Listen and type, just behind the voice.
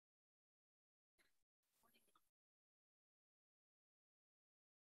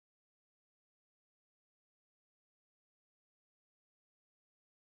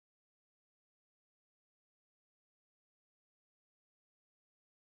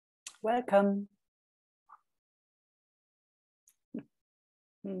Welcome.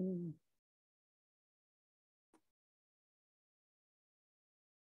 Mm.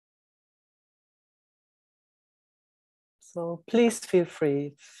 So please feel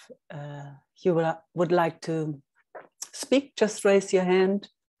free. If you would like to speak, just raise your hand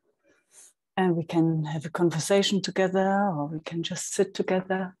and we can have a conversation together, or we can just sit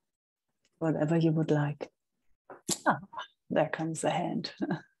together, whatever you would like. Ah, there comes a hand.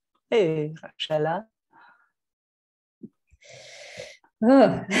 Hey, Rachela.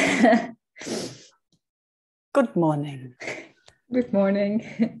 Oh. Good morning. Good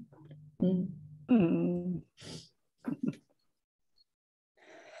morning. Mm.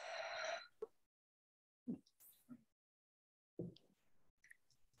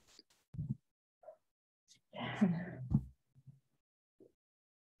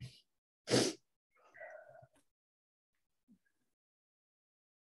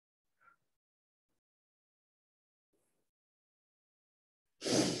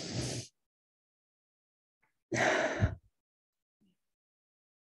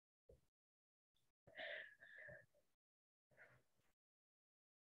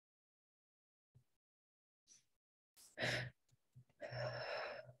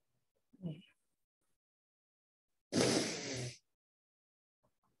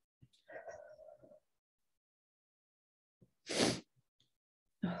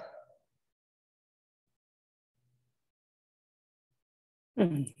 A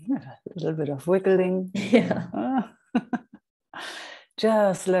little bit of wiggling. Yeah.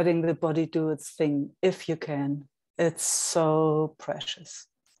 Just letting the body do its thing if you can. It's so precious.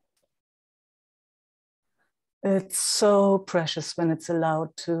 It's so precious when it's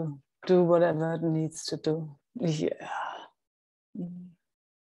allowed to do whatever it needs to do. Yeah.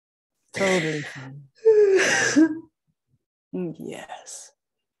 Totally fine. Yes.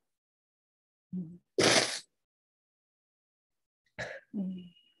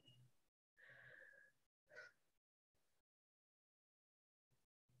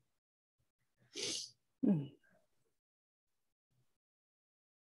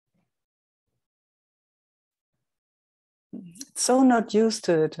 So not used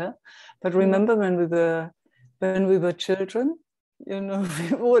to it, huh? But remember when we were children, you know,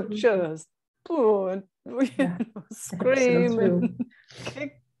 we would just scream and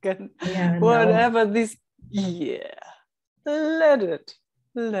kick and whatever. These, let it.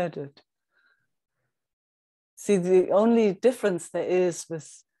 See, the only difference there is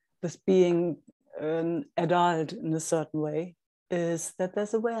with being an adult in a certain way is that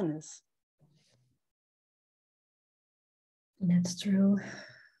there's awareness. That's true.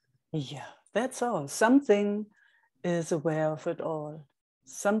 Yeah, that's all. Something is aware of it all.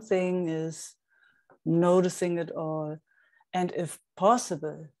 Something is noticing it all. And if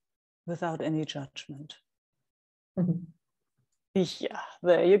possible, without any judgment. Mm-hmm. Yeah,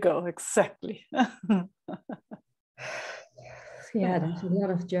 there you go. Exactly. Yeah, there's a lot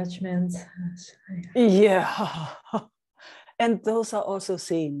of judgment. Yeah. And those are also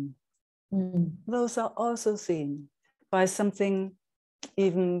seen. Mm. Those are also seen by something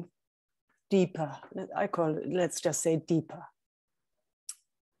even deeper. I call it, let's just say deeper.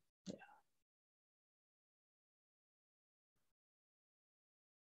 Yeah.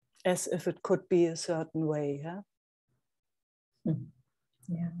 As if it could be a certain way. Huh?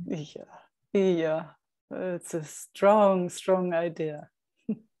 Yeah. Yeah. It's a strong, strong idea.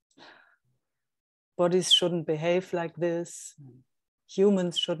 Bodies shouldn't behave like this.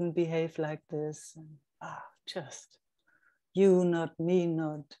 Humans shouldn't behave like this. Just you not, me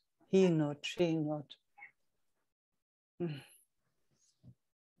not, he not, she not.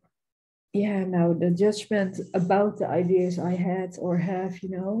 Yeah, no, the judgment about the ideas I had or have, you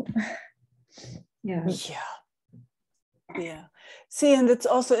know. Yeah. Yeah. See, and it's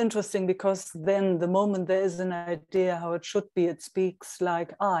also interesting because then the moment there is an idea how it should be, it speaks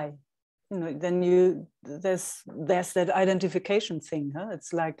like I. You know, then there's that identification thing, huh?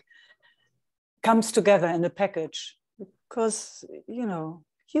 It's like comes together in a package. Because, you know,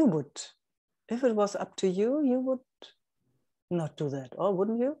 you would, if it was up to you, you would not do that, or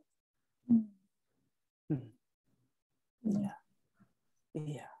wouldn't you? Yeah.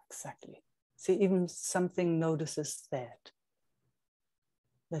 Yeah, exactly. See, even something notices that.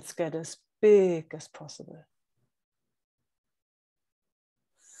 Let's get as big as possible.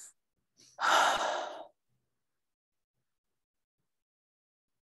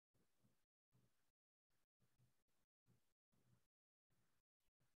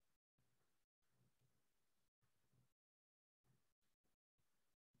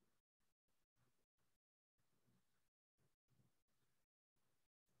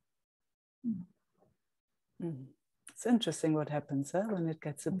 It's interesting what happens when it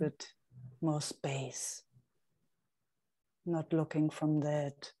gets a bit more space. Not looking from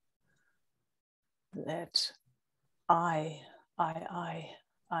that I.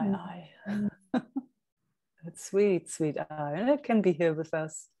 That sweet, sweet I. And it can be here with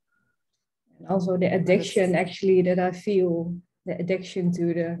us. And also the addiction actually that I feel, the addiction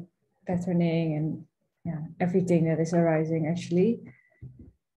to the patterning and everything that is arising actually.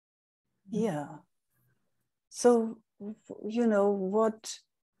 Yeah. So, what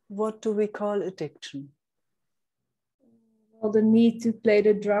do we call addiction? Well, the need to play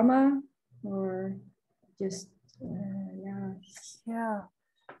the drama, or just Yeah.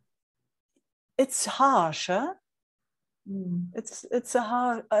 It's harsh, huh? It's a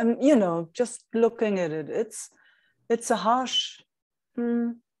hard, just looking at it, it's a harsh,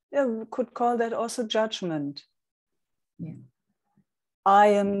 yeah, we could call that also judgment. Yeah. I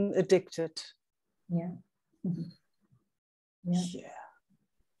am addicted. Yeah. Yeah.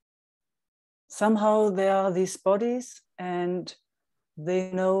 Somehow there are these bodies and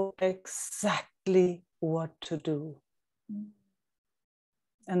they know exactly what to do.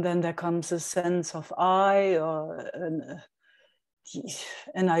 And then there comes a sense of I, or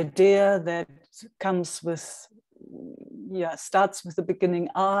an idea that comes with, starts with the beginning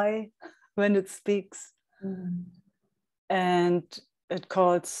I when it speaks. And it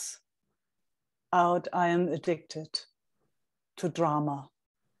calls out, I am addicted to drama.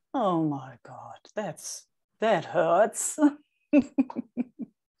 Oh my God, that hurts.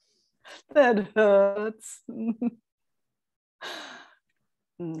 That hurts.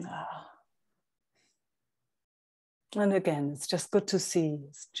 And again, it's just good to see.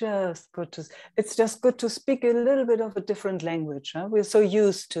 It's just good to speak a little bit of a different language. Huh? We're so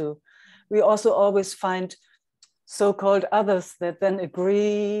used to. We also always find so-called others that then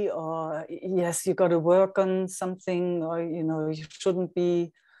agree, or yes, you got to work on something, or you shouldn't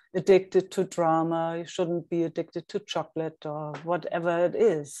be addicted to drama, you shouldn't be addicted to chocolate, or whatever it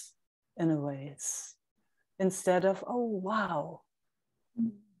is. In a way, it's instead of, oh wow,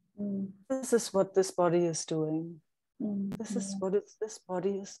 this is what this body is doing. This is what this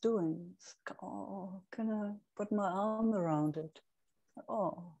body is doing. Oh, can I put my arm around it?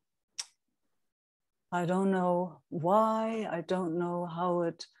 Oh, I don't know why. I don't know how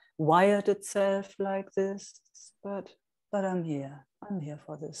it wired itself like this, but I'm here. I'm here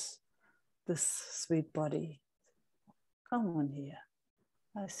for this sweet body. Come on here.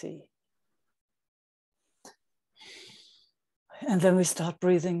 I see. And then we start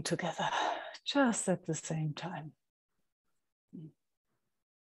breathing together, just at the same time.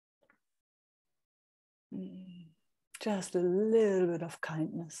 Just a little bit of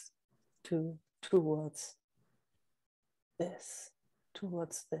kindness towards this,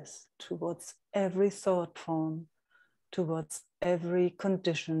 towards every thought form, towards every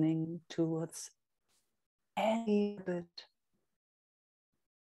conditioning, towards any bit.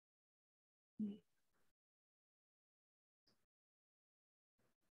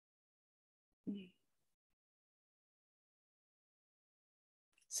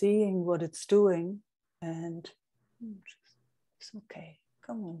 Seeing what it's doing, and it's okay.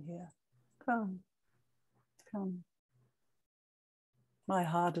 Come on here. Come. My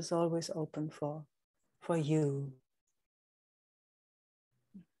heart is always open for you.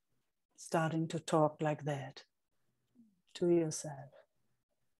 Starting to talk like that to yourself.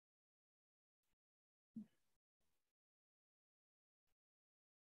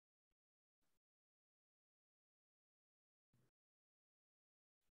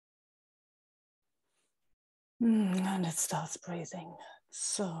 And it starts breathing.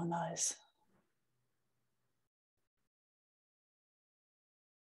 So nice.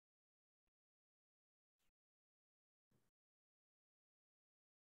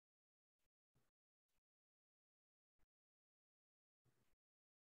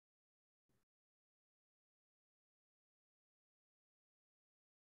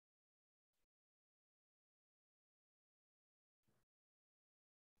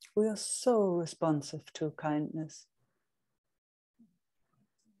 We are so responsive to kindness.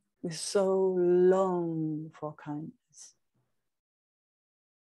 We so long for kindness.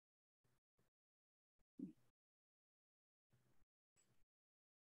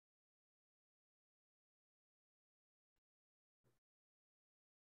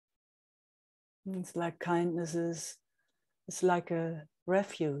 It's like kindness is like a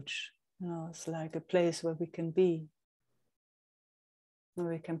refuge. It's like a place where we can be, where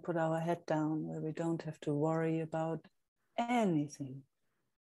we can put our head down, where we don't have to worry about anything,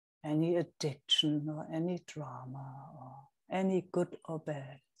 any addiction or any drama or any good or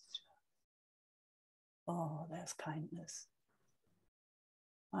bad. oh, there's kindness.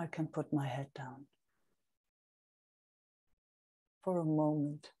 I can put my head down for a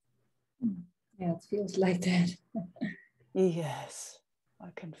moment. Yeah, it feels like that. Yes, I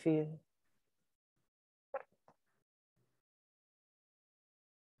can feel.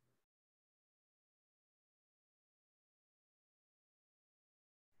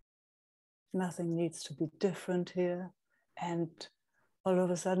 Nothing needs to be different here. And all of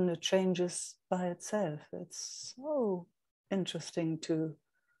a sudden it changes by itself. It's so interesting to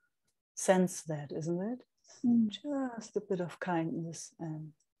sense that, isn't it? Just a bit of kindness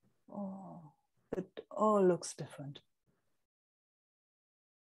and oh, it all looks different.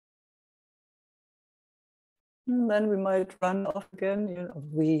 And then we might run off again, you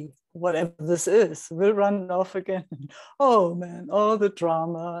know, whatever this is, will run off again. Oh man, all the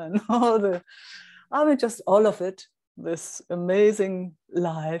drama and just all of it, this amazing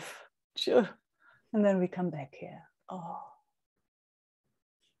life. Sure. And then we come back here. Oh,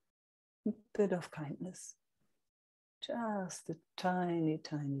 a bit of kindness. Just a tiny,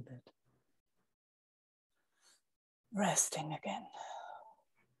 tiny bit. Resting again.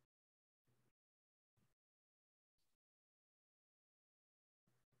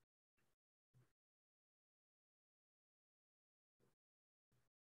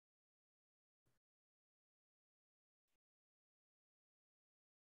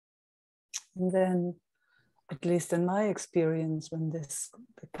 And then, at least in my experience, when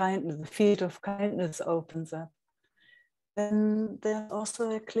the field of kindness opens up, then there's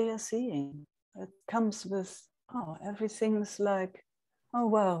also a clear seeing. It comes with, oh, everything's like, oh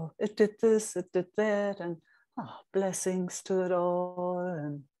wow, it did this, it did that, and blessings to it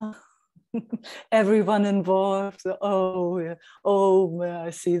all, and everyone involved. Oh, yeah. Oh, I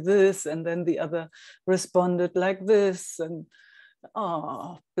see this, and then the other responded like this, and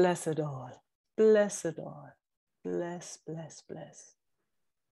oh, bless it all, bless it all, bless, bless, bless.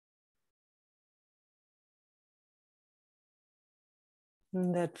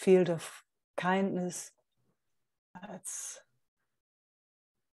 And that field of kindness,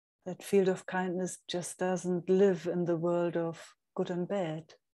 that field of kindness just doesn't live in the world of good and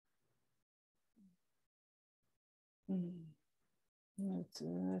bad.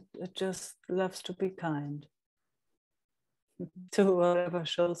 It just loves to be kind to whatever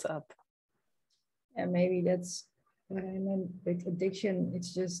shows up. Yeah, maybe that's what I meant with addiction.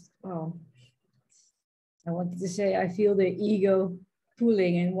 It's just, oh, I wanted to say I feel the ego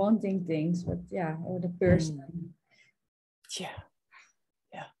pulling and wanting things, but yeah, or the person. Yeah.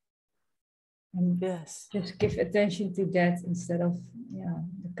 Yeah. And yes. Just give attention to that instead of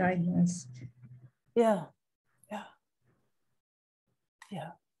the kindness. Yeah. Yeah.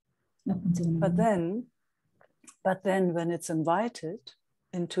 Yeah. But then when it's invited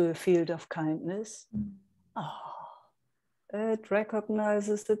into a field of kindness, it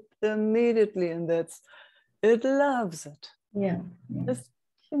recognizes it immediately, and it loves it. Yeah. It's,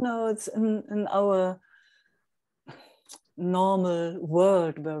 it's in our normal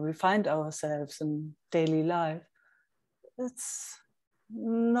world where we find ourselves in daily life. It's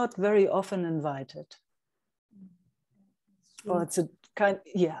not very often invited. Or it's a kind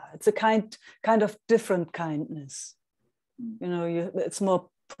of different kindness. It's more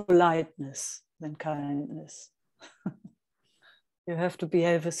politeness than kindness. You have to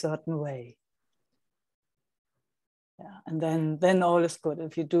behave a certain way. Yeah, and then all is good.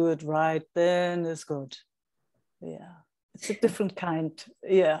 If you do it right, then it's good. Yeah, it's a different kind.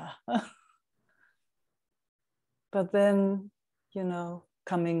 Yeah. But then,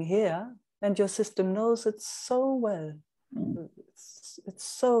 coming here, and your system knows it so well. It's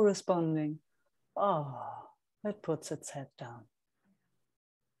so responding. Oh, it puts its head down.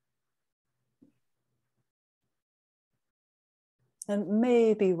 And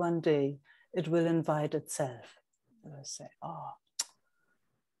maybe one day it will invite itself. It will say, oh,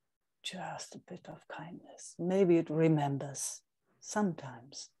 just a bit of kindness. Maybe it remembers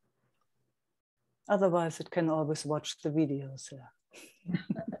sometimes. Otherwise, it can always watch the videos.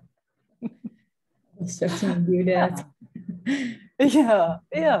 Certainly do that.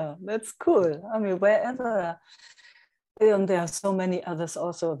 Yeah, that's cool. I mean, wherever, and there are so many others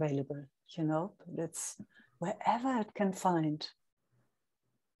also available, it's wherever it can find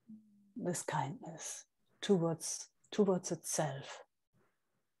this kindness towards itself.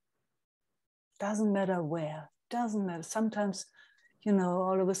 Doesn't matter where, doesn't matter. Sometimes,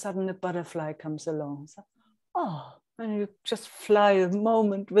 all of a sudden a butterfly comes along. So, and you just fly a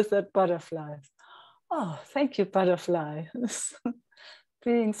moment with that butterfly. Oh, thank you, butterfly.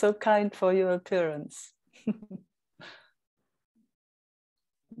 Being so kind for your appearance.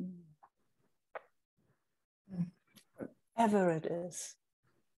 whatever it is.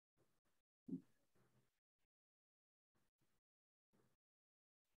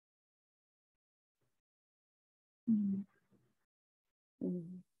 Mm. Mm.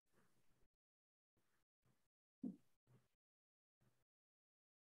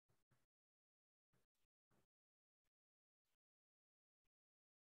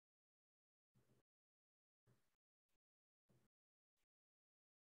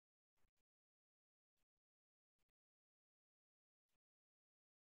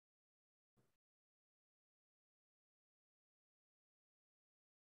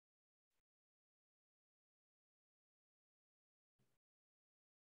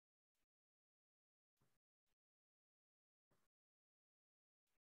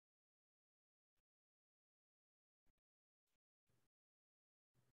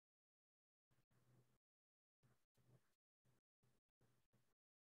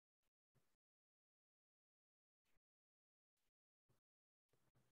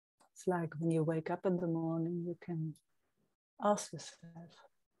 It's like when you wake up in the morning, you can ask yourself,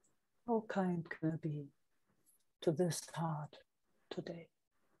 how kind can I be to this heart today?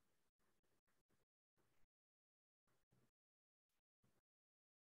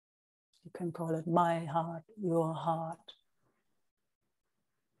 You can call it my heart, your heart.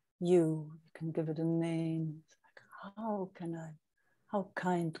 You can give it a name. It's like, how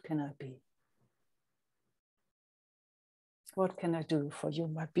kind can I be? What can I do for you,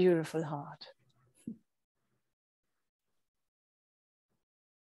 my beautiful heart?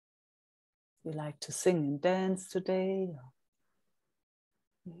 You like to sing and dance today?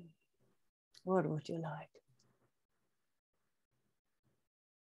 What would you like?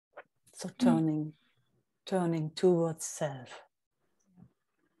 So turning towards self,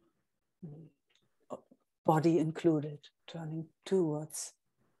 body included, turning towards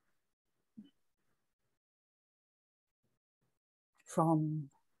from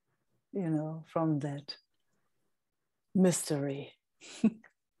that mystery.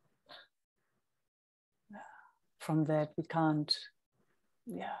 From that we can't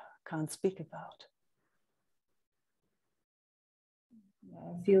speak about.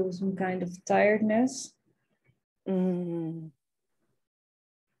 I feel some kind of tiredness. Mm.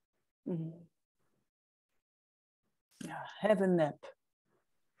 Mm. Yeah, have a nap.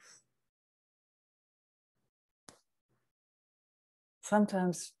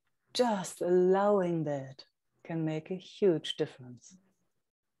 Sometimes just allowing that can make a huge difference.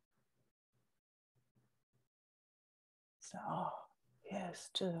 So, yes,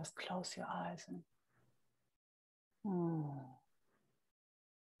 just close your eyes and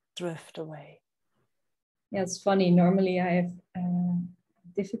drift away. Yeah, it's funny. Normally I have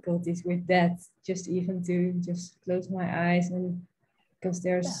difficulties with that, just even to just close my eyes, and because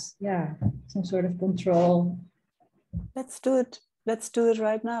there's some sort of control. Let's do it. Let's do it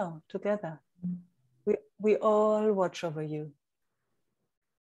right now together. We all watch over you.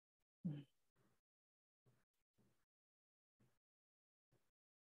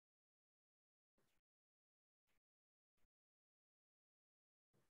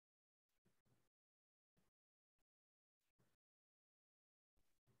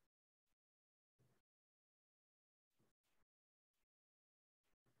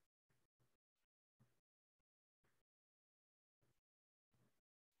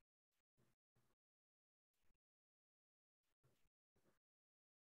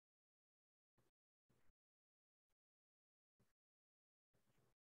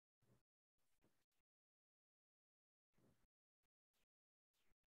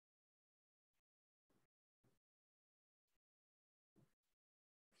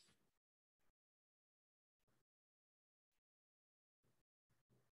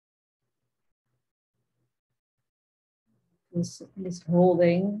 This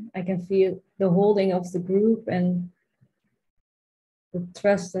holding, I can feel the holding of the group and the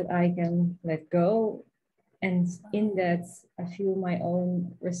trust that I can let go. And in that, I feel my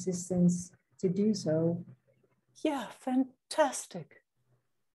own resistance to do so. Yeah, fantastic.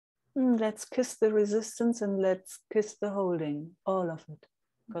 Let's kiss the resistance and let's kiss the holding, all of it,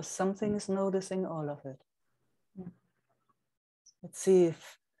 because something is noticing all of it. Let's see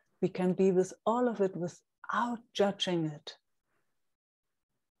if we can be with all of it without judging it,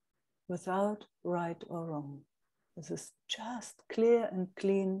 without right or wrong. This is just clear and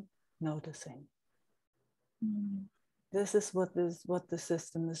clean noticing. This is what the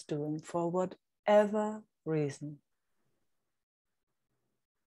system is doing for whatever reason.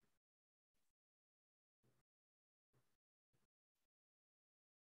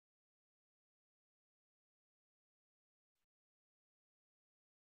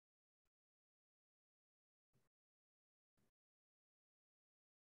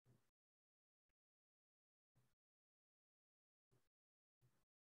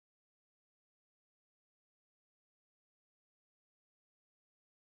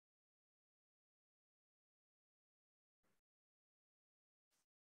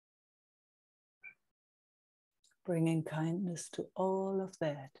 bringing kindness to all of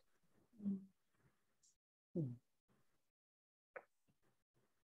that.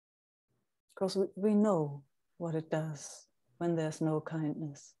 Because we know what it does when there's no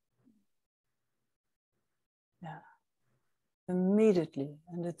kindness. Yeah, immediately,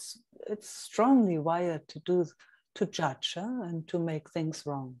 and it's strongly wired to judge, huh? And to make things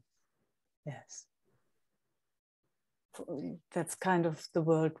wrong. Yes, that's kind of the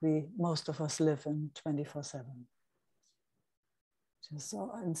world most of us live in 24/7.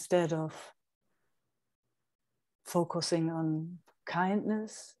 So instead of focusing on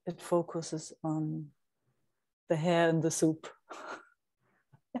kindness, it focuses on the hair in the soup.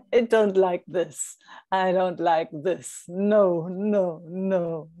 I don't like this. I don't like this. No, no,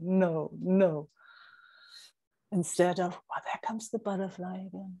 no, no, no. Instead of, oh, there comes the butterfly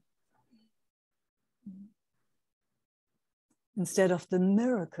again. Instead of the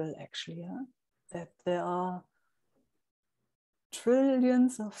miracle, actually, huh? That there are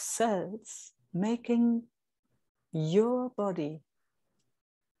trillions of cells making your body.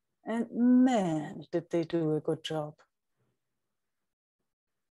 And man, did they do a good job.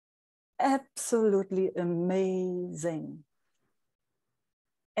 Absolutely amazing.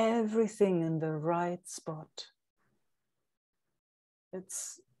 Everything in the right spot.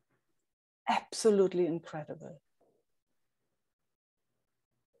 It's absolutely incredible.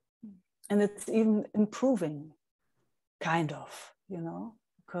 And it's even improving, kind of,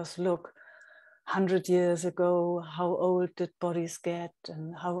 because look, 100 years ago, how old did bodies get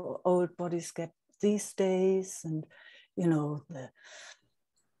and how old bodies get these days? And,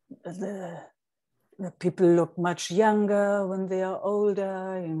 the people look much younger when they are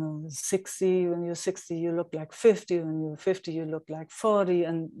older, 60, when you're 60, you look like 50, when you're 50, you look like 40.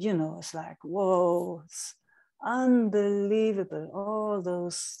 And, it's like, whoa, it's unbelievable, all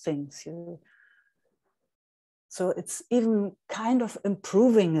those things. So it's even kind of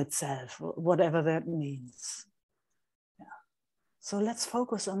improving itself, whatever that means. Yeah. So let's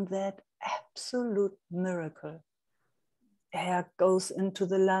focus on that absolute miracle. Air goes into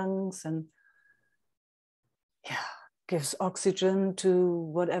the lungs and gives oxygen to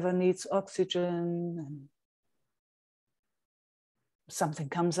whatever needs oxygen, and something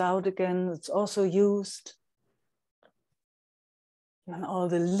comes out again, it's also used. And all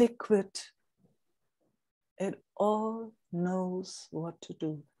the liquid, it all knows what to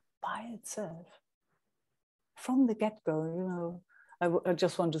do by itself. From the get-go, I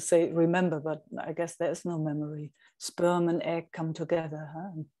just want to say, remember, but I guess there is no memory. Sperm and egg come together,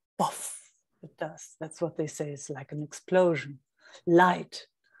 huh? And poof, it does. That's what they say. It's like an explosion, light,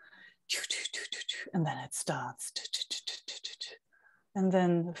 and then it starts. And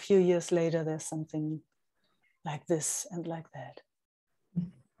then a few years later, there's something like this and like that.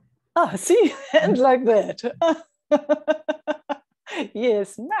 Ah, see, and like that.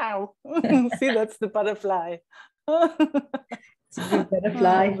 Yes, now. See, that's the butterfly. It's a good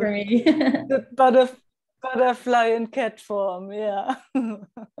butterfly for me. The butterfly in cat form, yeah.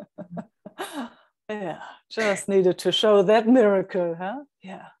 Yeah, just needed to show that miracle, huh?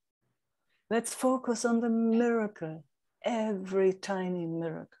 Yeah. Let's focus on the miracle, every tiny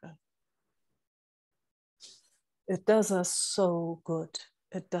miracle. It does us so good.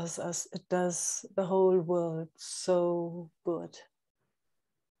 It does the whole world so good.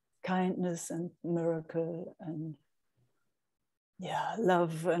 Kindness and miracle and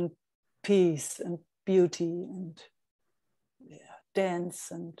love and peace and beauty and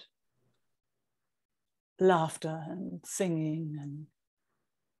dance and laughter and singing and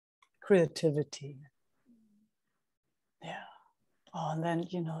creativity. Yeah. Oh, and then,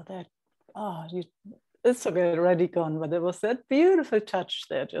 it's already gone, but there was that beautiful touch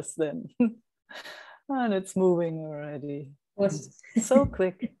there just then. And it's moving already. Was so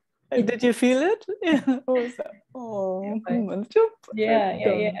quick. Did you feel it? Yeah. Oh,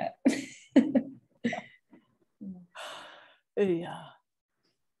 yeah. Yeah.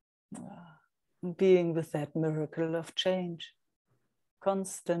 Being with that miracle of change,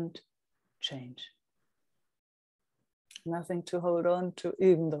 constant change. Nothing to hold on to,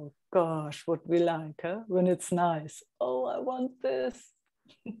 even though, gosh, what we like, huh? When it's nice. Oh, I want this.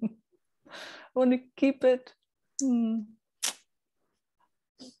 I want to keep it.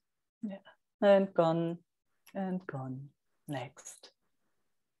 Yeah. And gone, next.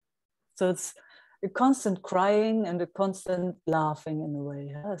 So it's a constant crying and a constant laughing in a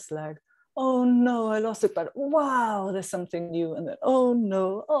way. Huh? It's like, oh no, I lost it, but wow, there's something new. And then, oh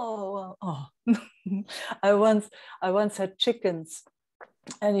no, oh. I once had chickens,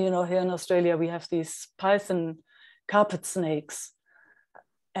 and here in Australia we have these python carpet snakes,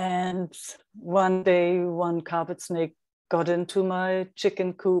 And one day, one carpet snake got into my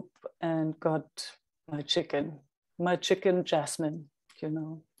chicken coop and got my chicken Jasmine, you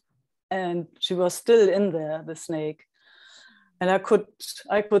know. And she was still in there, the snake. And I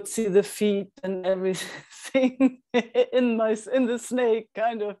could see the feet and everything in the snake,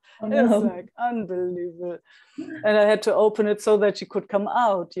 kind of. Oh, It was no. like unbelievable. And I had to open it so that she could come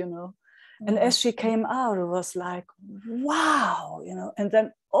out, you know. And as she came out, it was like, wow, you know. And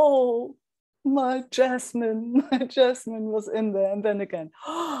then, oh, my Jasmine was in there. And then again,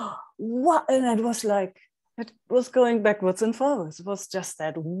 oh, what? And it was like, it was going backwards and forwards. It was just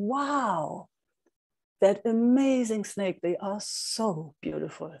that, wow, that amazing snake. They are so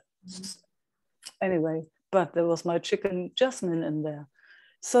beautiful. Anyway, but there was my chicken Jasmine in there.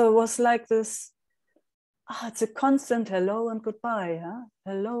 So it was like this, it's a constant hello and goodbye, huh?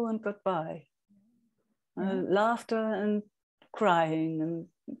 Hello and goodbye. Laughter and crying and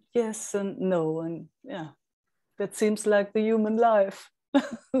yes and no. And yeah, that seems like the human life,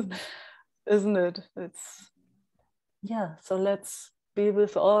 isn't it? It's, yeah, so let's be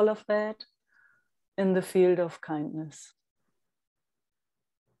with all of that in the field of kindness.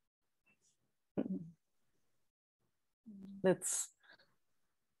 Let's,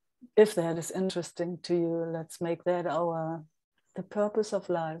 if that is interesting to you, let's make that the purpose of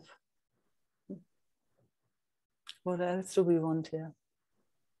life. What else do we want here?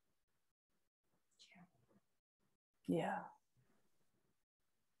 Yeah.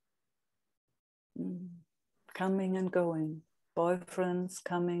 Coming and going. Boyfriends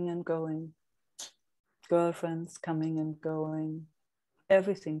coming and going. Girlfriends coming and going.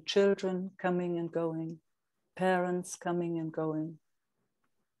 Everything. Children coming and going. Parents coming and going.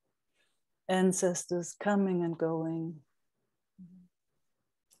 Ancestors coming and going.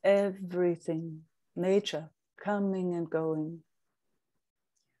 Everything. Nature coming and going.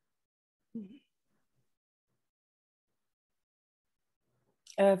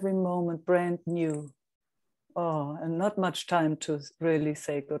 Every moment brand new. Oh, and not much time to really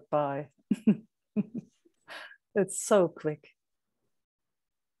say goodbye. It's so quick.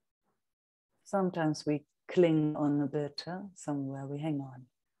 Sometimes we cling on a bit, somewhere we hang on.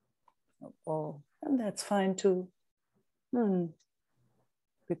 Oh, and that's fine too.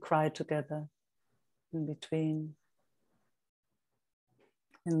 We cry together in between,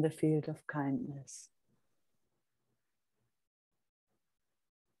 in the field of kindness.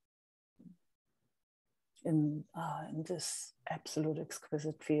 In this absolute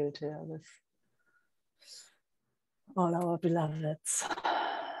exquisite field here with all our beloveds.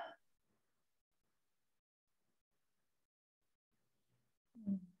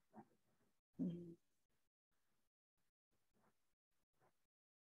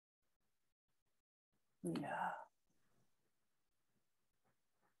 Yeah.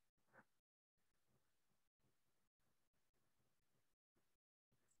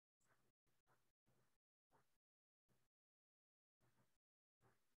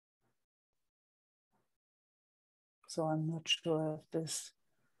 So I'm not sure if this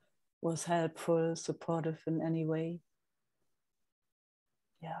was helpful, supportive in any way.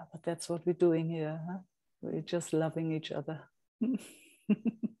 Yeah, but that's what we're doing here. Huh? We're just loving each other.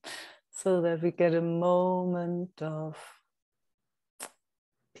 So that we get a moment of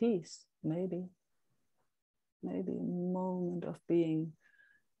peace, maybe a moment of being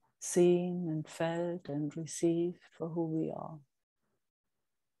seen and felt and received for who we are,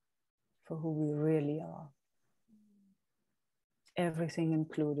 for who we really are. Everything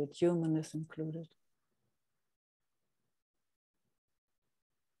included, humanness included.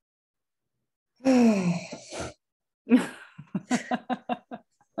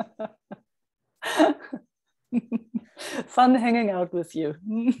 Fun hanging out with you.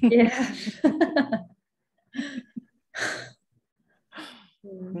 Yeah.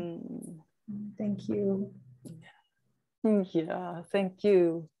 Thank you. Yeah, thank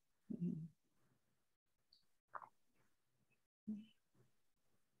you.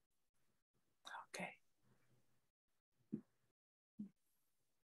 Okay.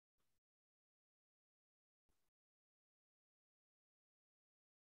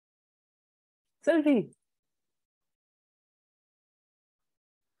 Sylvie.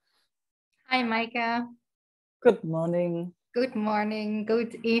 Hi, Meike. Good morning. Good morning,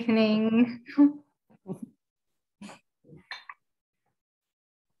 good evening.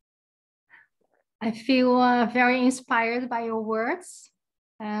 I feel very inspired by your words.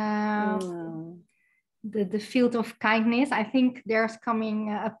 The field of kindness. I think there's coming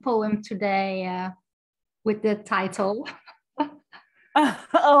a poem today with the title.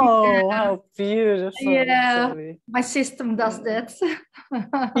 Oh, how beautiful. Yeah, Sylvie. my system does that.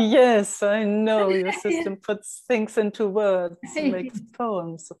 Yes, I know your system puts things into words, makes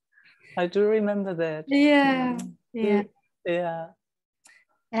poems. I do remember that. Yeah, yeah. Yeah.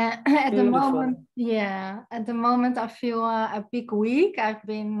 At the moment, Beautiful. yeah, at the moment I feel a big weak. I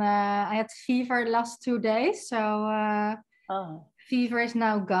had fever last 2 days, so fever is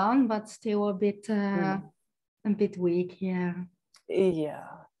now gone, but still a bit weak. Yeah. Yeah.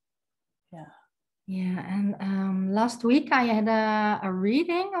 Yeah. Yeah, and last week I had a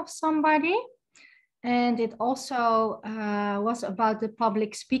reading of somebody, and it also was about the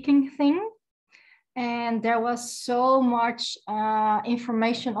public speaking thing. And there was so much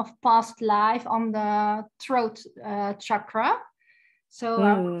information of past life on the throat chakra. So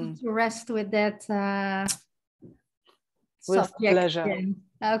I wanted to rest with that with subject. pleasure. Then.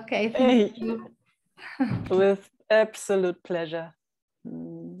 Okay, thank you. With absolute pleasure.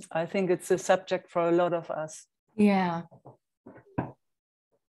 I think it's a subject for a lot of us. Yeah.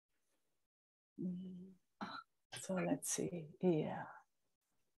 So let's see. Yeah.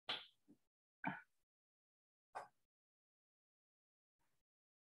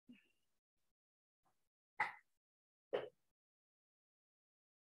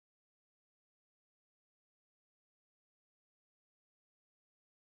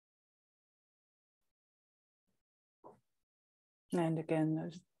 And again,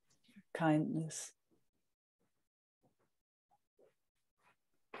 there's kindness.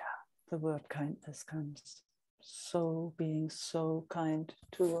 Yeah, the word kindness comes. So being so kind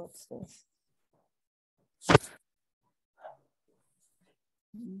towards this.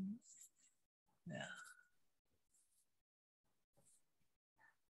 Yeah.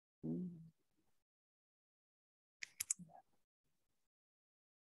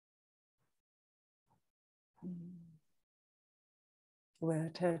 Where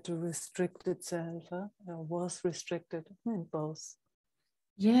it had to restrict itself, or was restricted in both.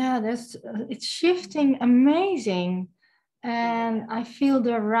 Yeah, it's shifting amazing. And I feel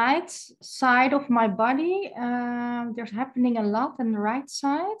the right side of my body. There's happening a lot on the right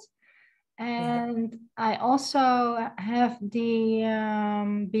side. And I also have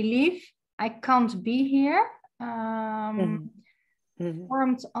the belief I can't be here.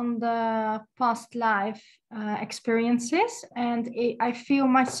 Formed on the past life experiences. And I feel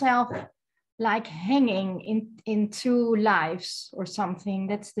myself like hanging in two lives or something.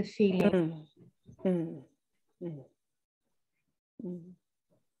 That's the feeling.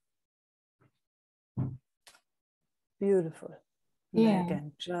 Beautiful. Yeah.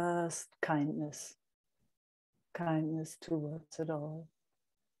 Again, just kindness. Kindness towards it all.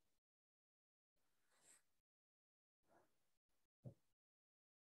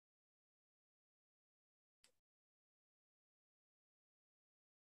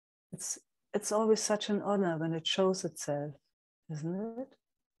 It's always such an honor when it shows itself, isn't it?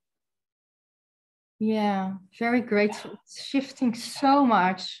 Yeah, very grateful. It's shifting so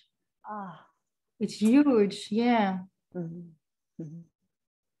much. It's huge. Yeah.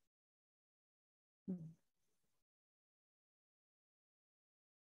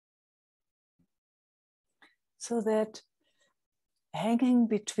 So that hanging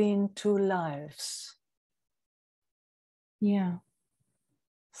between two lives. Yeah.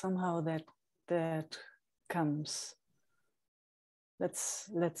 Somehow that comes. Let's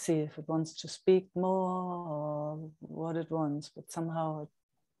see if it wants to speak more or what it wants, but somehow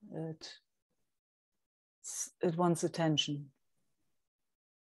it wants attention.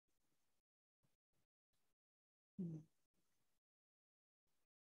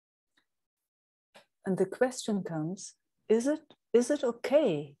 And the question comes, is it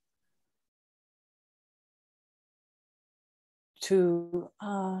okay to,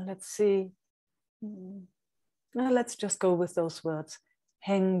 let's see, let's just go with those words,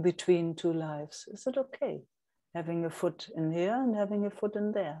 hang between two lives. Is it okay having a foot in here and having a foot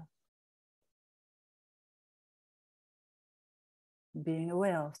in there? Being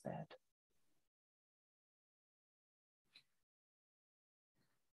aware of that.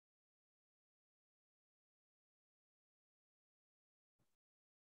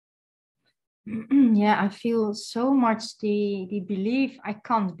 Yeah, I feel so much the belief I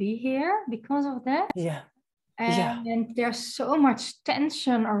can't be here because of that. Yeah. And there's so much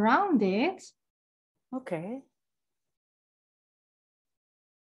tension around it. Okay.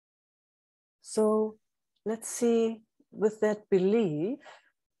 So let's see, with that belief,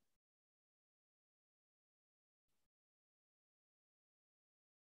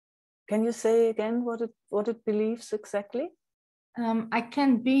 can you say again what it believes exactly? I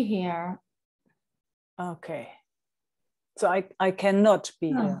can't be here. Okay. So I cannot be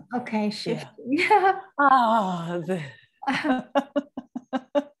here. Okay, shifting. Yeah.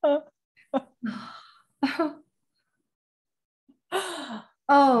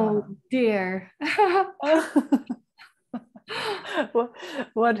 Oh dear.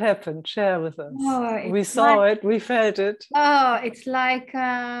 What happened? Share with us. Oh, We it's saw like, it, we felt it. oh, it's like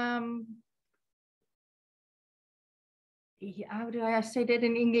how do I say that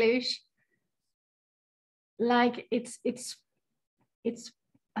in English? Like it's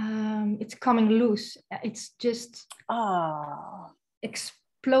coming loose. It's just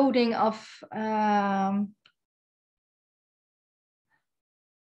exploding of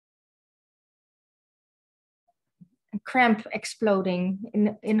cramp exploding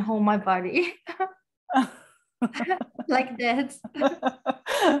in whole my body. Like that.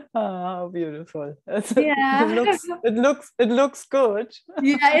 Oh, beautiful. Yeah. It looks good.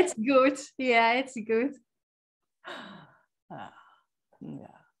 Yeah, it's good. Yeah, it's good.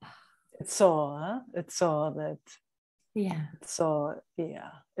 Yeah. It saw, huh? It saw that. Yeah. It saw,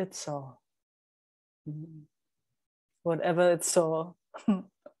 yeah, it saw. Whatever it saw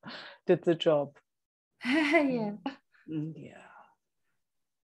did the job. Yeah. Yeah.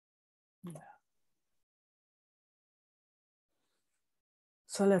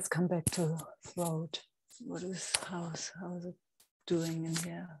 So let's come back to throat. How is it doing in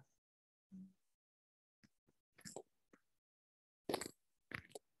here?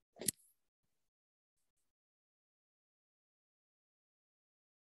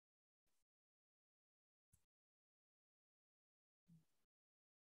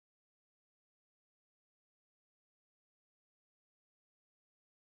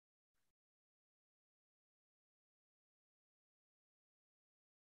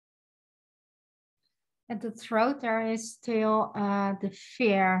 At the throat, there is still the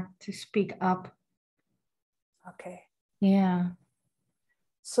fear to speak up. Okay. Yeah.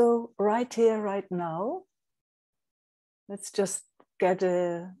 So right here, right now, let's just get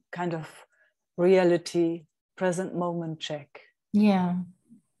a kind of reality, present moment check. Yeah.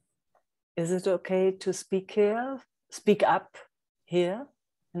 Is it okay to speak here, speak up here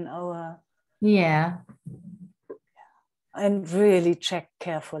in our... Yeah. And really check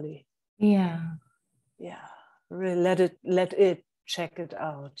carefully. Yeah. Yeah, really let it check it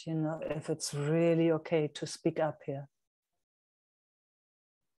out, you know, if it's really okay to speak up here.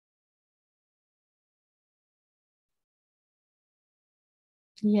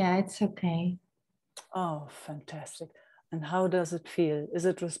 Yeah, it's okay. Oh, fantastic. And how does it feel? Is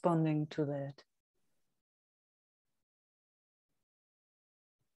it responding to that?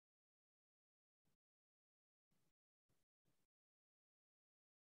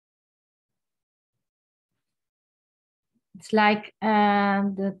 It's like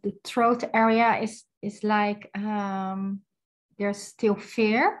the throat area is like there's still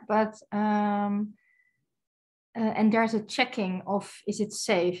fear, but and there's a checking of is it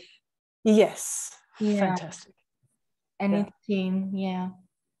safe? Yes, Yeah. fantastic. And Yeah. it's seen, yeah.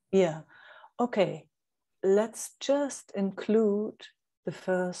 Yeah, okay. Let's just include the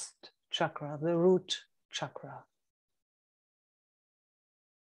first chakra, the root chakra.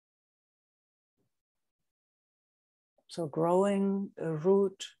 So growing a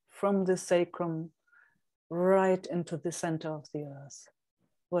root from the sacrum right into the center of the earth,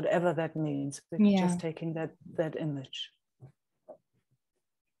 whatever that means. We're just taking that image.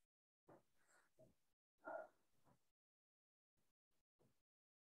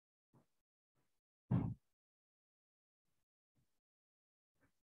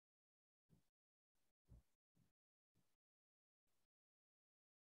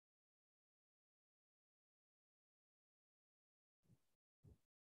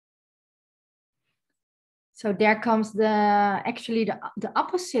 So there comes the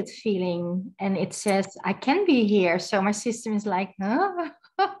opposite feeling, and it says I can be here. So my system is like, huh?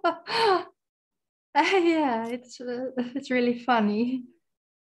 Yeah, it's really funny.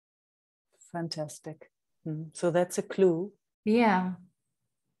 Fantastic. So that's a clue. Yeah.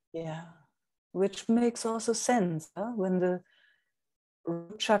 Yeah. Which makes also sense, huh? When the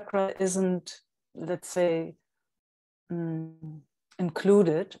root chakra isn't, let's say,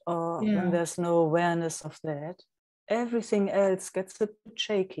 included, or when there's no awareness of that, everything else gets a bit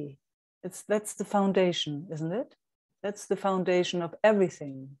shaky. That's the foundation, isn't it? That's the foundation of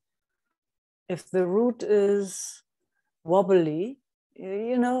everything. If the root is wobbly,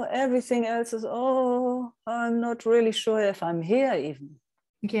 you know, everything else is, oh, I'm not really sure if I'm here even.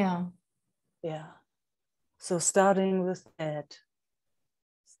 Yeah. Yeah. So starting with that,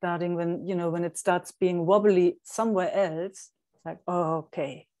 starting when, you know, when it starts being wobbly somewhere else, it's like, oh,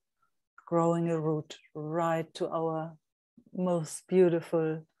 okay, growing a root right to our most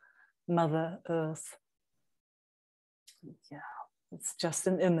beautiful Mother Earth. Yeah. It's just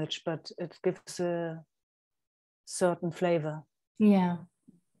an image, but it gives a certain flavor. Yeah.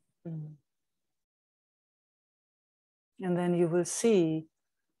 Mm. And then you will see,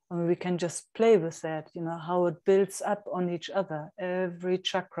 I mean, we can just play with that, you know, how it builds up on each other. Every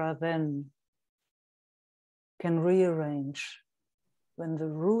chakra then can rearrange when the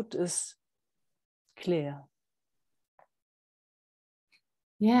root is clear.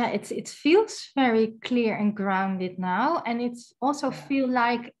 Yeah, it feels very clear and grounded now, and it's also feel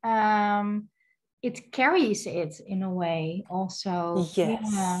like it carries it in a way also.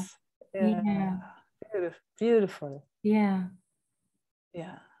 Yes. Yeah. Yeah. Beautiful. Yeah.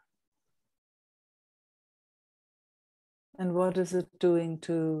 Yeah. And what is it doing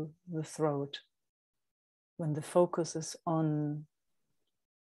to the throat when the focus is on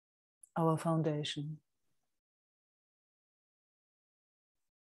our foundation?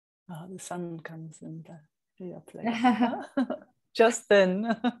 Oh, the sun comes in the place. Huh? Just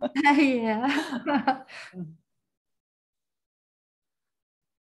then. Yeah.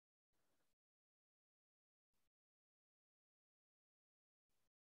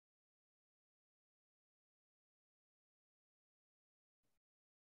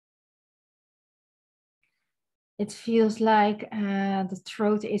 It feels like the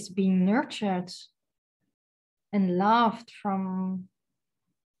throat is being nurtured and loved from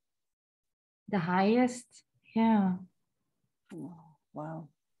the highest. Yeah. Oh, wow.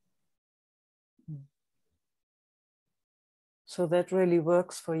 So that really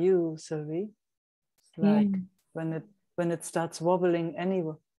works for you, Sylvie. It's like when it starts wobbling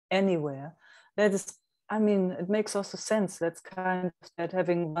anywhere. That is, I mean, it makes also sense. That's kind of that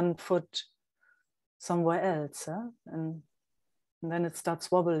having one foot somewhere else, huh? And then it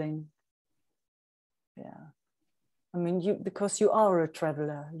starts wobbling. Yeah. I mean, because you are a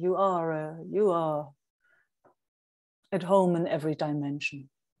traveler, you are at home in every dimension.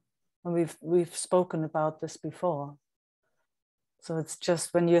 And we've spoken about this before. So it's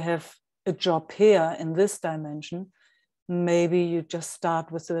just when you have a job here in this dimension, maybe you just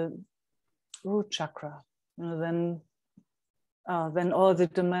start with the root chakra. You know, then all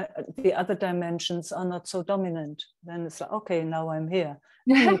the other dimensions are not so dominant. Then it's like, okay, now I'm here.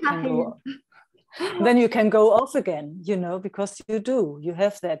 Then you can go. Then you can go off again, you know, because you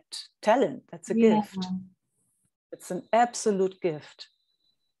have that talent. That's a gift. It's an absolute gift.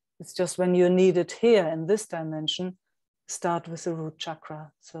 It's just when you need it here in this dimension, start with the root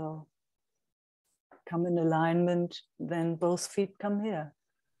chakra. So come in alignment, then both feet come here.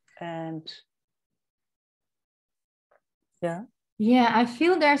 And yeah. Yeah, I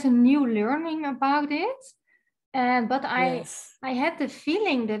feel there's a new learning about it. But I had the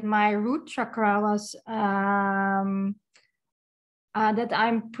feeling that my root chakra was that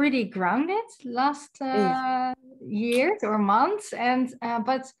I'm pretty grounded last years or months, and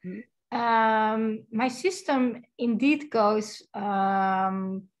but my system indeed goes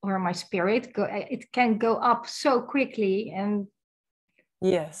or my spirit it can go up so quickly, and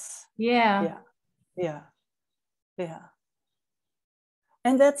yes, yeah.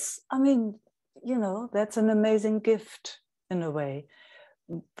 And that's, I mean, you know, that's an amazing gift in a way.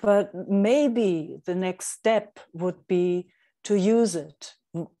 But maybe the next step would be to use it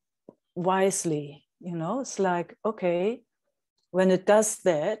wisely. You know, it's like, okay, when it does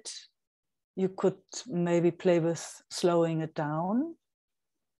that, you could maybe play with slowing it down.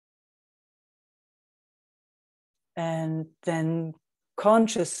 And then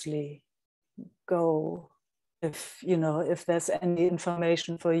consciously go if there's any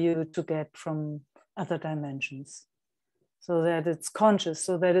information for you to get from other dimensions, so that it's conscious,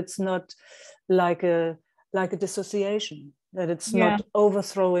 so that it's not like a dissociation, that it's not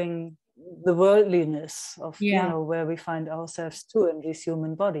overthrowing the worldliness of where we find ourselves too in these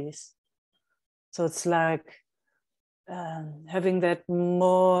human bodies. So it's like having that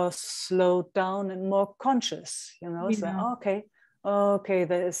more slowed down and more conscious, it's like, okay,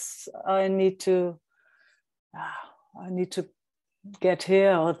 I need to get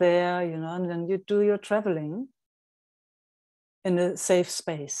here or there, and then you do your traveling in a safe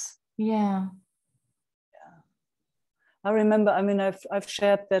space. I remember, I mean, I've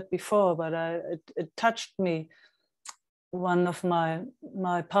shared that before, but it touched me. One of my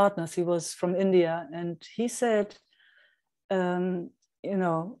partners, he was from India, and he said, when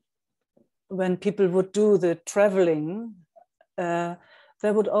people would do the traveling,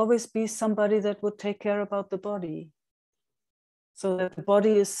 there would always be somebody that would take care about the body, so that the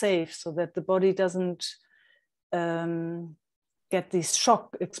body is safe, so that the body doesn't get these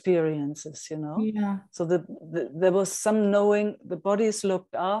shock experiences, So there was some knowing the body is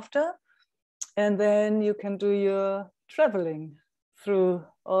looked after, and then you can do your traveling. through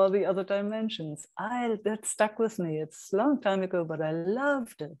all the other dimensions. That stuck with me. It's a long time ago, but I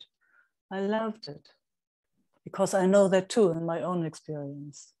loved it. I loved it because I know that too in my own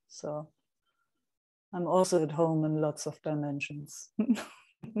experience. So I'm also at home in lots of dimensions.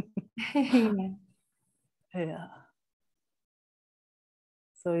 Yeah. Yeah.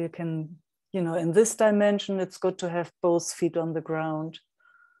 So you can, in this dimension, it's good to have both feet on the ground.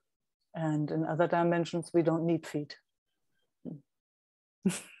 And in other dimensions, we don't need feet.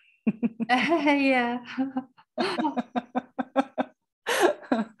 Yeah.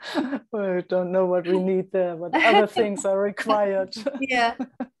 Well, I don't know what we need there, but other things are required. Yeah.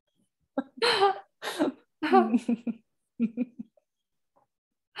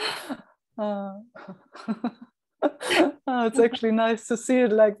 Oh, it's actually nice to see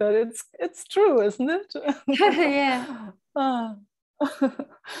it like that. It's true, isn't it? Yeah. Ah.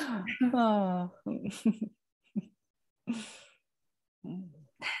 Ah.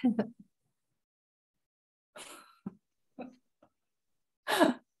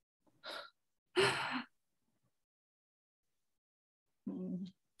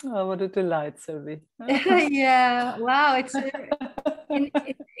 Oh, what a delight, Sylvie. Yeah. Wow. It's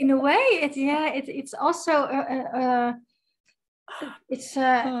in a way. It's also it's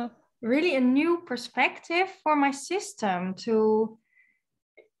really a new perspective for my system to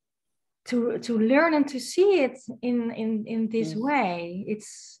learn and to see it in this way.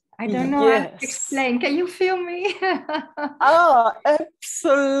 I don't know how to explain. Can you feel me? Oh,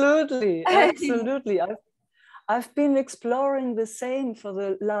 absolutely, absolutely. I've been exploring the same for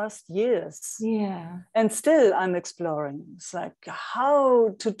the last years. Yeah. And still I'm exploring. It's like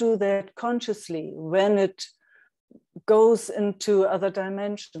how to do that consciously when it goes into other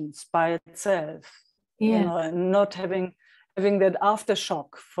dimensions by itself. Yeah. And not having that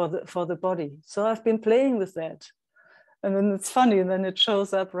aftershock for the body. So I've been playing with that. And then it's funny, and then it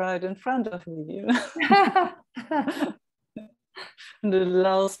shows up right in front of me. And it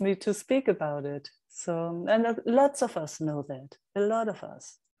allows me to speak about it. So, and lots of us know that, a lot of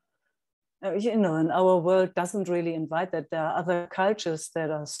us. And our world doesn't really invite that. There are other cultures that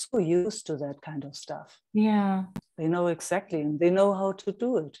are so used to that kind of stuff. Yeah. They know exactly, and they know how to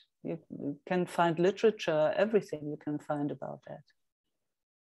do it. You can find literature, everything you can find about that.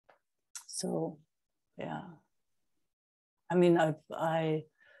 So, yeah. I mean, I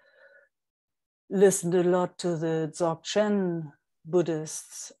listened a lot to the Dzogchen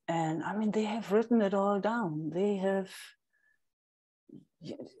Buddhists, and I mean, they have written it all down. They have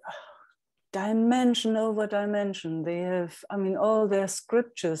dimension over dimension. They have, I mean, all their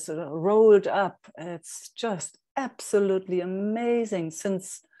scriptures rolled up. It's just absolutely amazing.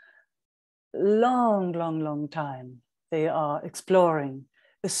 Since long, long, long time, they are exploring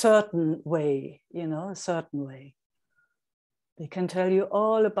a certain way, a certain way. They can tell you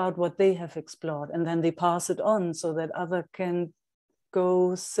all about what they have explored, and then they pass it on so that others can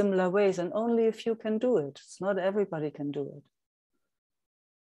go similar ways, and only a few can do it. It's not everybody can do it.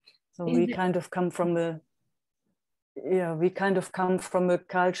 So we kind of come from a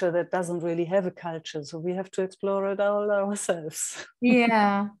culture that doesn't really have a culture. So we have to explore it all ourselves.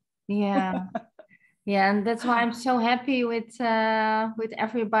 Yeah, yeah. Yeah, and that's why I'm so happy with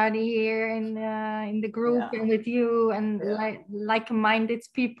everybody here in the group, and with you and like-minded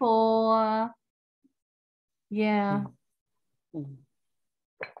people. Yeah. Mm.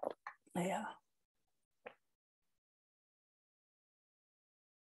 Yeah.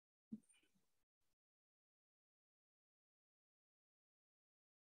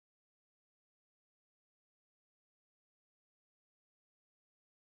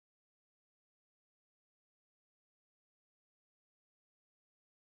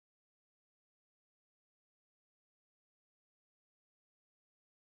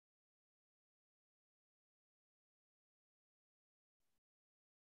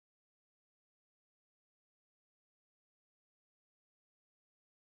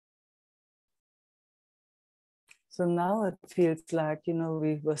 So now it feels like,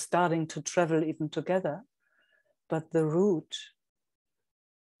 we were starting to travel even together, but the route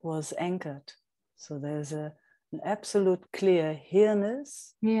was anchored. So there's an absolute clear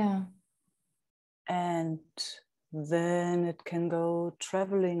here-ness. Yeah. And then it can go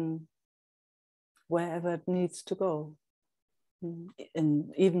traveling wherever it needs to go.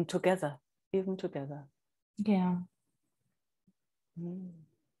 And even together. Yeah. Mm.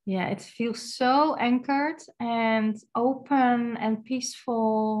 Yeah, it feels so anchored and open and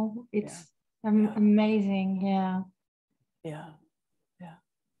peaceful. It's amazing. Yeah. Yeah. Yeah.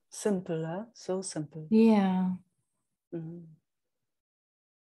 Simple, huh? So simple. Yeah. Mm-hmm.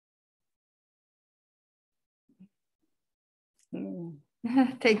 Mm.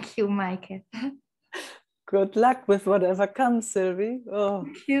 Thank you, Meike. Good luck with whatever comes, Sylvie. Oh,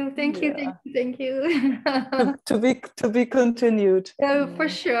 Thank you, yeah. thank you. To be continued. For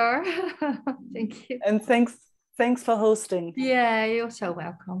sure. Thank you. And thanks for hosting. Yeah, you're so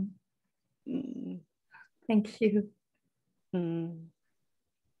welcome. Mm. Thank you. Mm.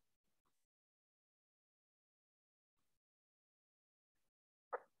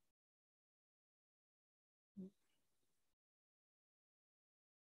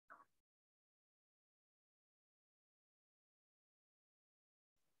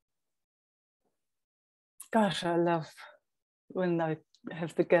 Gosh, I love when I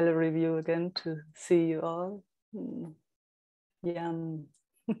have the gallery view again to see you all. Mm. Yum.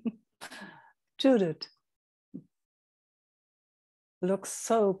 Judith looks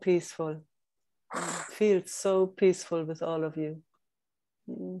so peaceful. Feels so peaceful with all of you.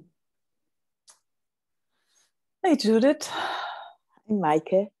 Mm. Hey, Judith. Hi,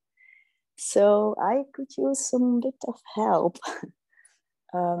 Meike. So I could use some bit of help.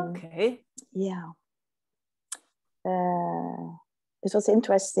 Okay. Yeah. It was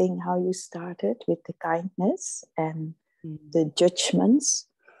interesting how you started with the kindness and the judgments.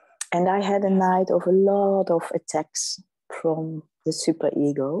 And I had a night of a lot of attacks from the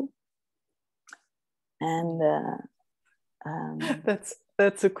superego. And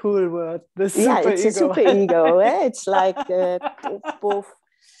that's a cool word. The superego. Yeah, it's a superego. Eh? It's like poof.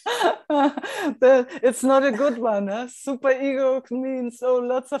 It's not a good one. Huh? Superego means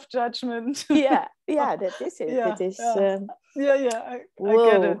lots of judgment. yeah, that is it. Yeah, it is. I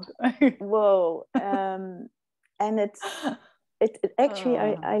get it. Whoa. And it actually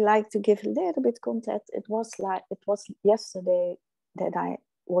I like to give a little bit context. It was yesterday that I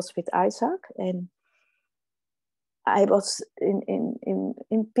was with Isaac, and I was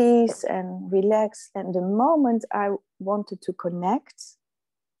in peace and relaxed, and the moment I wanted to connect,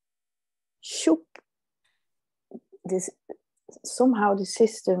 shoop, this somehow the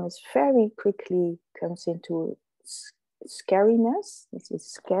system is very quickly comes into scariness. It is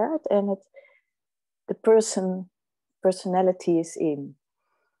scared, and the personality is in.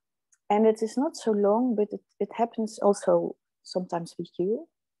 And it is not so long, but it happens also sometimes with you.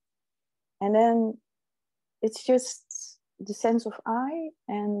 And then it's just the sense of I,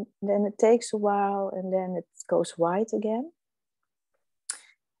 and then it takes a while, and then it goes white again.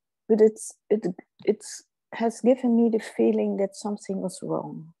 But it has given me the feeling that something was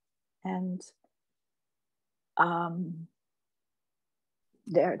wrong. And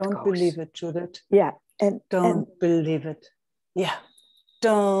there it Don't goes. believe it, Judith. Yeah. Don't believe it. Yeah.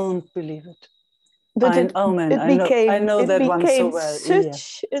 Don't believe it. But I know that one so well.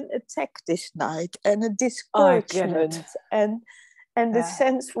 Such an attack this night, and a discouragement, and the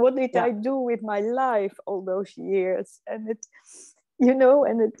sense, what did I do with my life all those years? And it,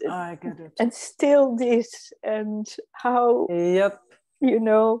 I get it. And still this, and how,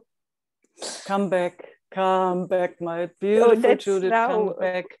 Come back, my beautiful Judith, come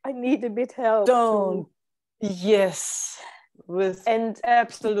back. I need a bit help. Don't. Yes, with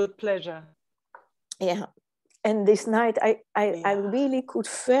absolute pleasure. Yeah. And this night I really could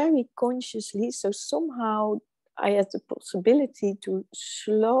very consciously, so somehow I had the possibility to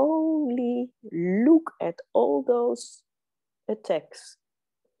slowly look at all those attacks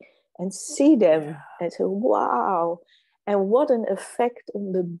and see them and say, wow, and what an effect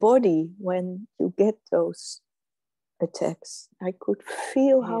on the body when you get those attacks. I could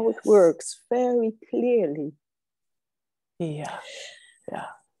feel how it works very clearly. Yeah.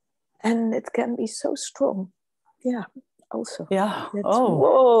 And it can be so strong. Yeah, also. Yeah.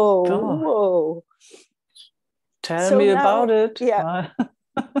 Whoa. Tell me about it. Yeah.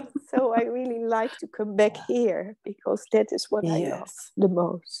 So I really like to come back here, because that is what I love the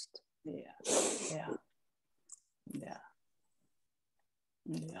most. Yeah.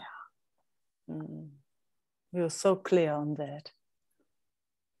 Mm. You're so clear on that.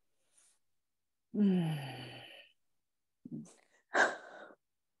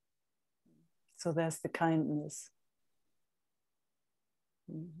 So there's the kindness.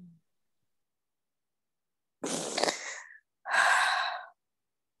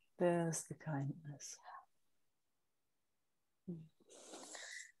 There's the kindness.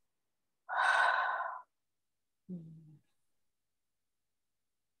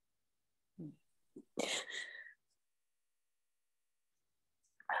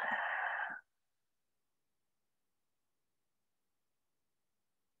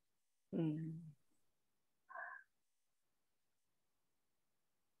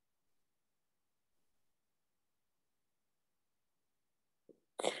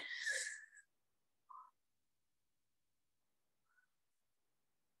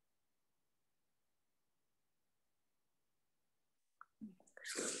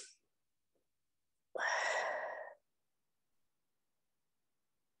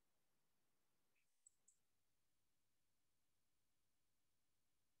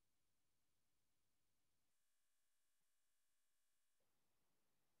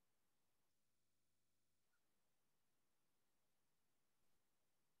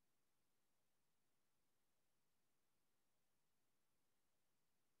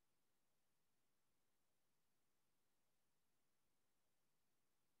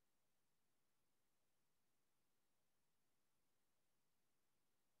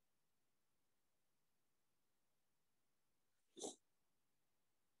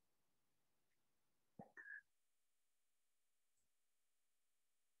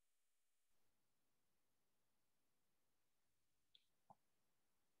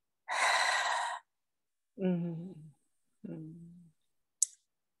 Mm. Mm.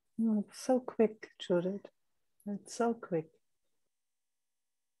 Oh, it's so quick, Judith. It's so quick.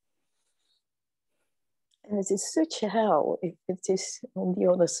 And it is such a hell if it is on the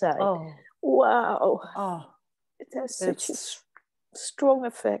other side. Oh, Wow. oh, It has such a strong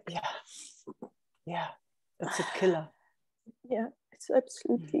effect. yeah, yeah. It's a killer. Yeah, it's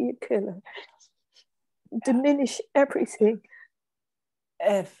absolutely a killer. Diminish everything.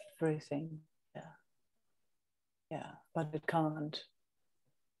 Everything. Yeah. Yeah, but it can't.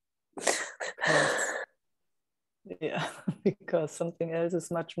 Because, yeah, because something else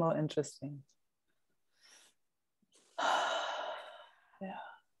is much more interesting. Yeah.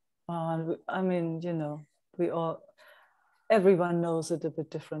 I mean, you know, everyone knows it a bit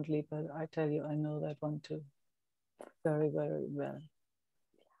differently, but I tell you, I know that one too. Very, very well.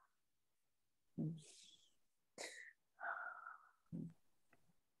 Mm.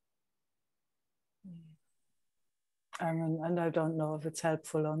 I mean, and I don't know if it's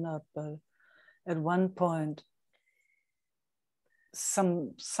helpful or not, but at one point,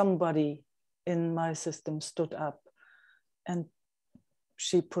 somebody in my system stood up and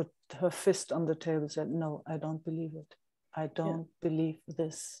she put her fist on the table and said, "No, I don't believe it. I don't believe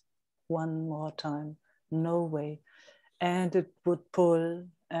this one more time. No way." And it would pull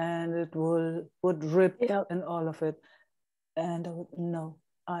and it would rip and all of it. And I would, no,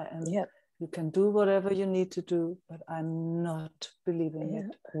 I am. You can do whatever you need to do, but I'm not believing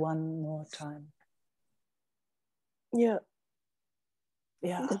it one more time. Yeah.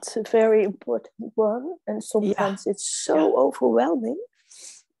 Yeah. It's a very important one. And sometimes it's so overwhelming.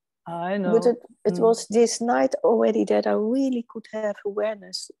 I know. But it was this night already that I really could have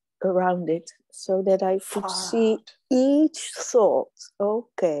awareness around it, so that I could see each thought.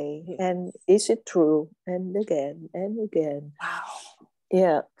 Okay, and is it true? And again and again. Wow.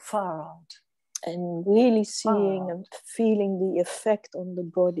 Yeah. Far out. And really seeing and feeling the effect on the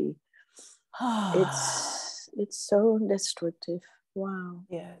body. It's so destructive. Wow.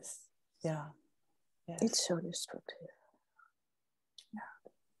 Yes. Yeah. Yes. It's so destructive.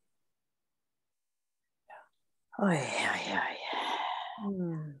 Ay, ay, ay.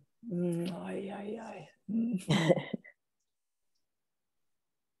 Ay, ay, ay.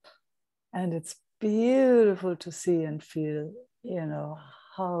 And it's beautiful to see and feel, you know,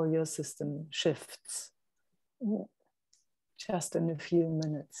 how your system shifts just in a few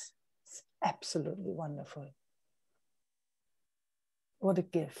minutes. It's absolutely wonderful. What a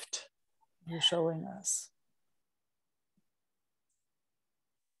gift you're showing us.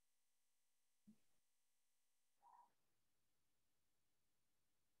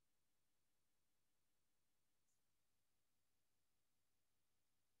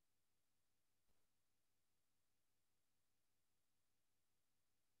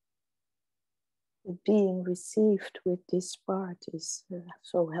 Being received with this part is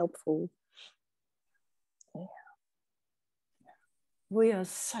so helpful. Yeah. We are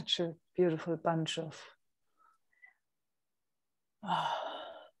such a beautiful bunch of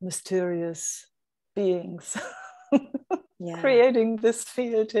mysterious beings creating this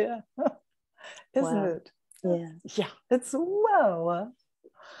field here, isn't it? Yeah. Yeah, it's wow.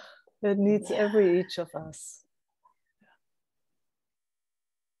 It needs each of us.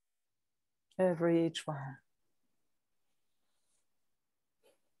 Each one.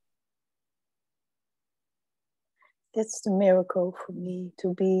 That's the miracle for me,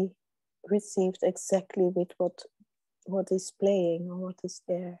 to be received exactly with what is playing or what is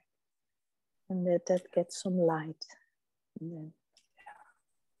there, and that gets some light, and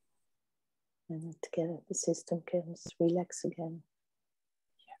then the system can relax again.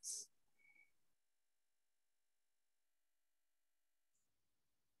 Yes.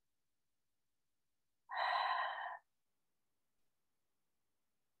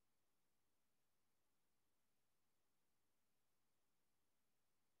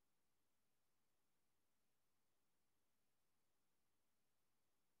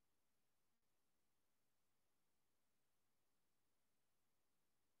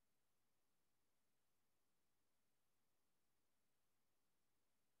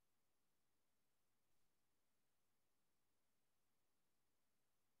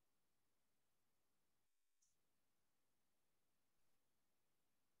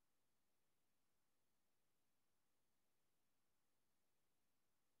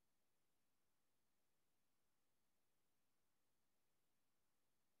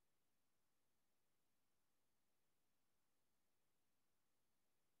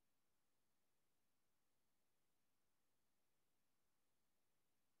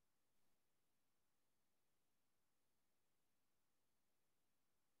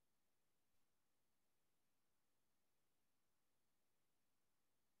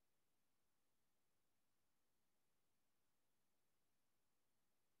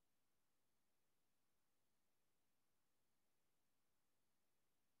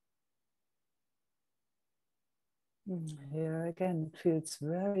 Here again, it feels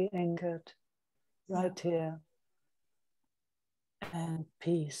very anchored right here. And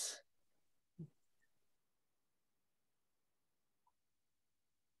peace.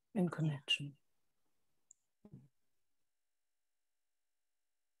 In connection.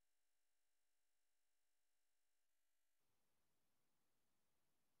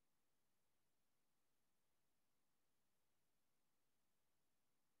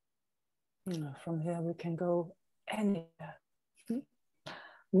 From here we can go anywhere.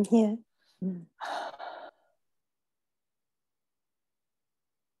 Yeah.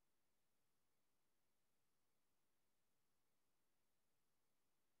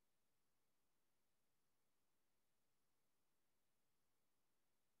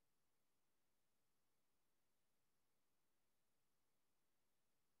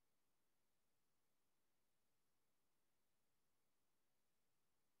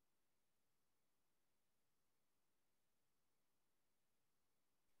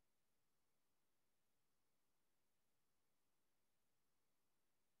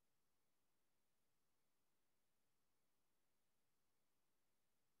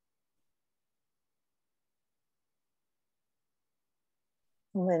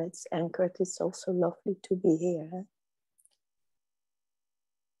 When it's anchored, it's also lovely to be here. Huh?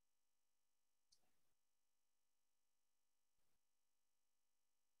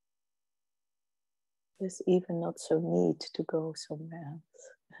 There's even not so need to go somewhere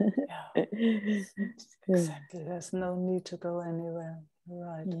else. Yeah. Exactly. There's no need to go anywhere.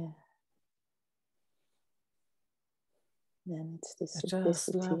 Right. Yeah. Then it's the It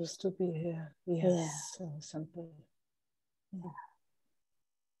simplicity. just loves to be here. Yes. Yeah. So simple. Yeah.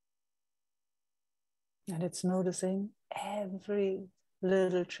 And it's noticing every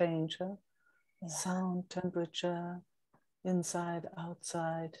little change. Huh? Yeah. Sound, temperature, inside,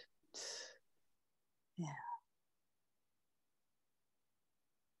 outside. Yeah.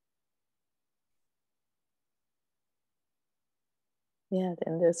 Yeah,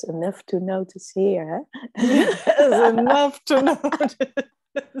 then there's enough to notice here. Huh? There's enough to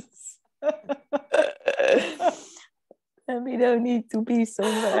notice. And we don't need to be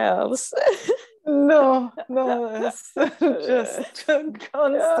somewhere else. No, it's just a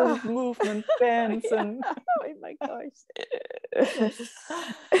constant movement, dance, and oh my gosh.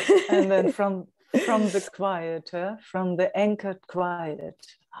 And then from the quiet, from the anchored quiet.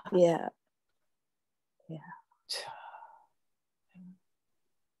 Yeah. Yeah.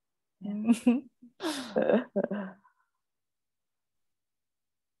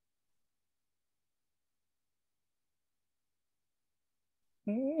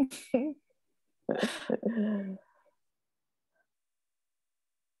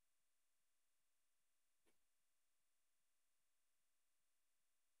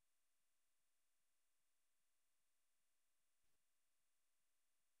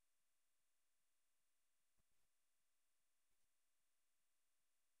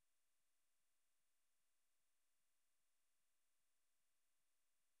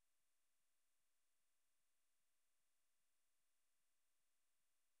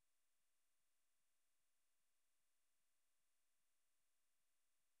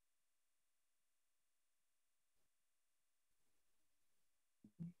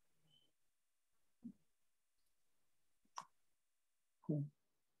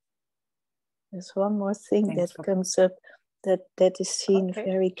 There's one more thing that comes up that is seen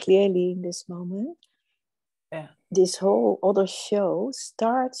very clearly in this moment. Yeah. This whole other show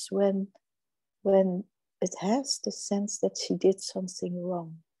starts when it has the sense that she did something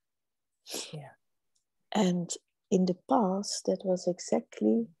wrong. Yeah. And in the past, that was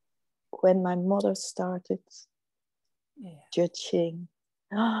exactly when my mother started judging.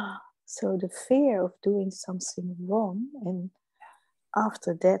 So the fear of doing something wrong, and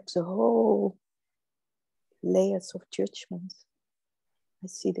after that, the whole layers of judgment. I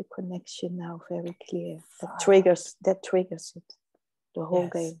see the connection now very clear. That triggers it, the whole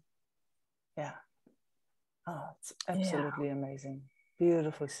game. Yeah. Oh, it's absolutely amazing.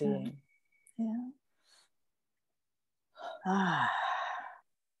 Beautiful seeing. Yeah.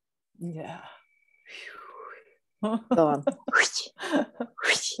 Yeah. Gone.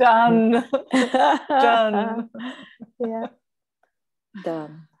 Done. Done. Yeah.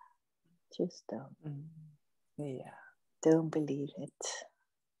 Done. Just done. Yeah. Don't believe it.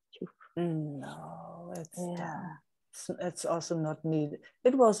 No, it's done. It's also not needed.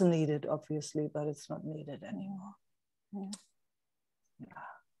 It was needed, obviously, but it's not needed anymore. Yeah.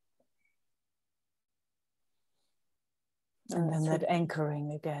 And then that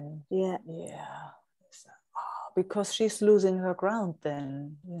anchoring again. Yeah. Yeah. Because she's losing her ground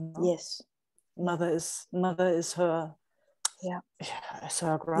then, you know? Yes. Mother is her. Yeah. It's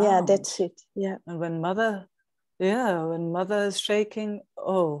her ground. Yeah, that's it. Yeah. And when mother is shaking,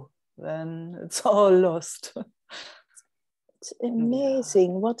 then it's all lost. It's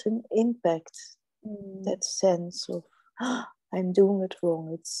amazing what an impact that sense of I'm doing it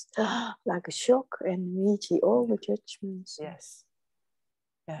wrong. It's like a shock and immediately all the judgments. Yes.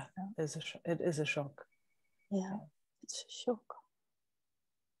 Yeah, it is a shock. Yeah, it's a shock.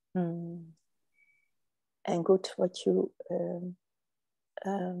 Mm. And good what you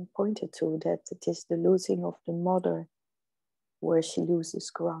pointed to, that it is the losing of the mother where she loses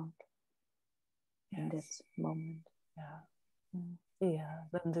ground in that moment. Yeah. Mm. Yeah,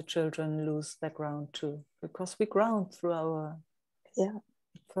 then the children lose their ground too, because we ground through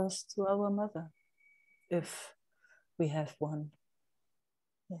first through our mother, if we have one.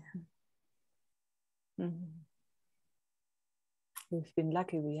 Yeah. Mm. We've been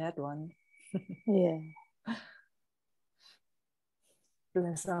lucky we had one. Yeah.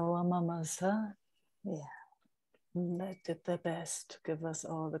 Bless our mamas, huh? Yeah. They did their best to give us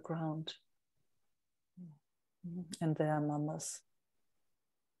all the ground. And their mamas.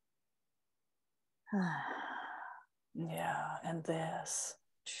 Yeah, and theirs.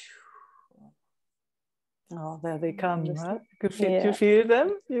 Oh, there they come, huh? You feel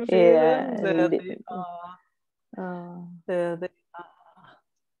them? You feel them? There they are. Oh. There they are.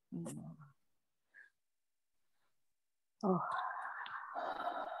 Oh.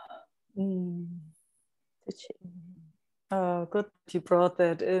 Mm. Oh, good you brought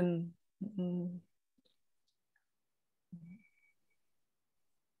that in. Mm.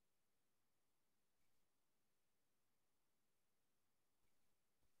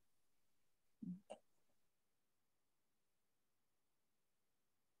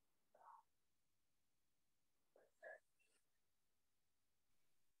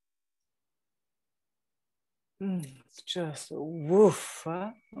 It's just a woof,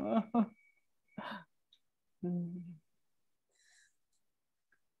 huh? Mm.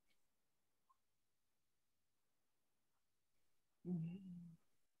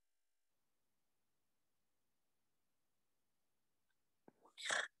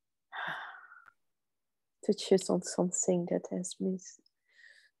 Touches on something that has missed.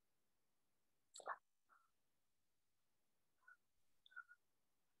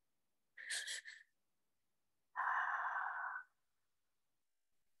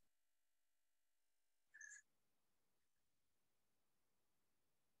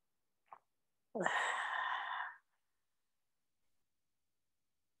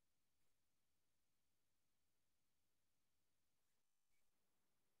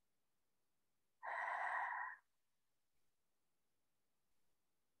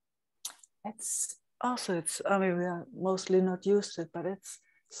 I mean, we are mostly not used to it, but it's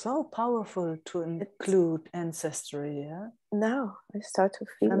so powerful to include ancestry, yeah? Now I start to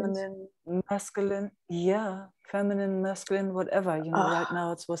feel feminine, masculine, feminine, masculine, whatever, right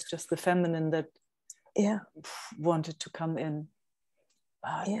now it was just the feminine that wanted to come in.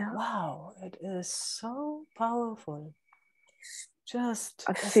 But wow, it is so powerful. Just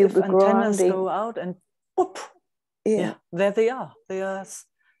I as feel if the antennas grounding. go out and whoop, there they are. They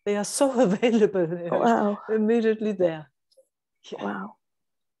are so available. Wow. Immediately there. Yeah. Wow.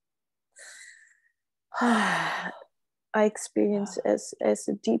 I experience as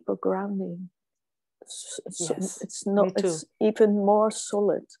a deeper grounding. Yes, it's not. It's even more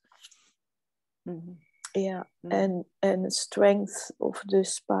solid. Mm-hmm. Yeah, and the strength of the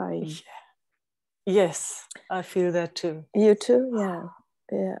spine. Yes, I feel that too. You too?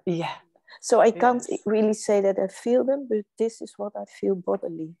 Yeah. Yeah. So I can't really say that I feel them, but this is what I feel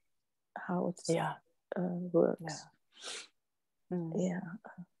bodily, how it works.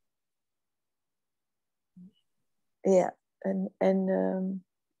 Yeah, and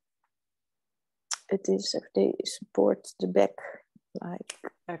it is if they support the back, like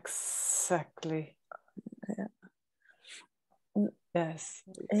exactly. Yeah. Yes,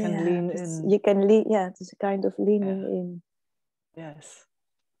 you can lean in. You can lean. Yeah, it's a kind of leaning in. Yes.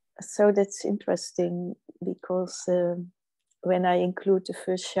 So that's interesting because when I include the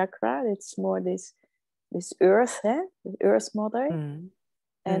first chakra, it's more this earth, the earth mother.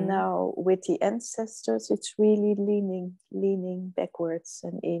 And now with the ancestors, it's really leaning backwards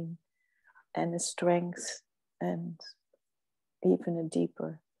and in, and a strength and even a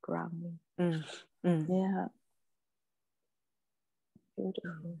deeper grounding. Yeah.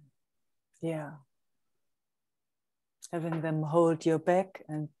 Beautiful. Yeah. Having them hold your back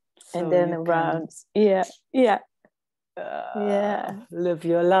and then around. Yeah. Live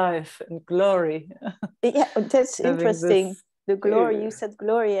your life in glory. Yeah, that's interesting. the glory, you said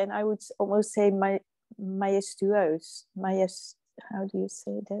glory, and I would almost say majestueus. How do you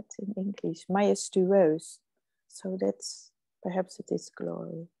say that in English? Majestueus. So that's, perhaps it is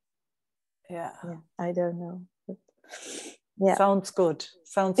glory. Yeah. I don't know. But yeah. Sounds good.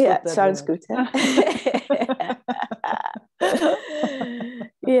 Sounds good. That sounds word. Good. Huh?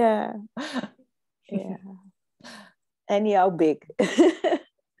 Yeah. Yeah. Anyhow, big.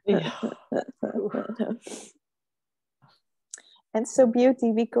 Yeah. And so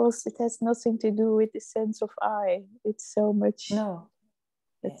beauty, because it has nothing to do with the sense of I. It's so much. No.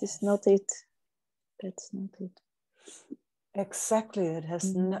 That is not it. That's not it. Exactly. It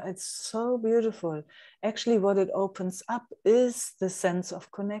has it's so beautiful. Actually, what it opens up is the sense of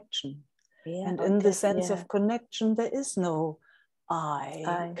connection. Yeah, and in the sense of connection, there is no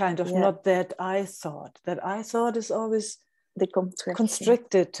I kind of not that I thought. That I thought is always the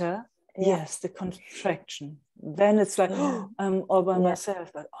constricted. Yes, the contraction. Then it's like, oh, I'm all by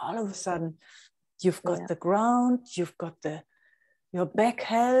myself. But all of a sudden, you've got the ground, you've got your back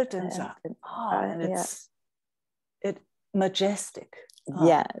held, and it's majestic.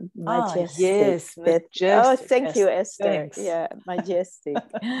 Majestic. Yes, majestic. Thank you, Esther. Thanks. Yeah, majestic.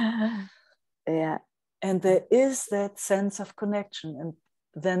 Yeah. And there is that sense of connection, and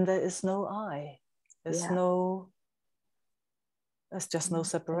then there is no I. There's just no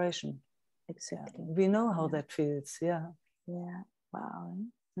separation. Exactly. We know how that feels. Yeah. Yeah. Wow.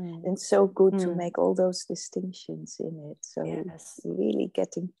 And so good to make all those distinctions in it. So really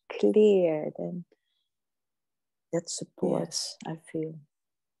getting clear, then that supports, I feel.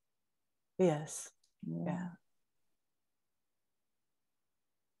 Yes. Yeah.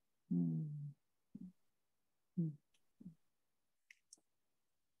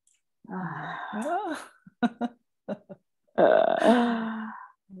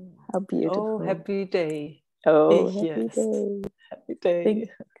 How beautiful. Oh, happy day. Oh, happy day. Happy day.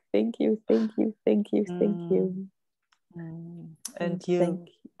 Thank you. And you.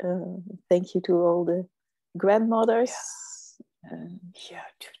 Thank you to all the grandmothers. And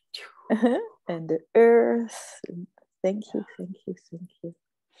the earth. Thank you.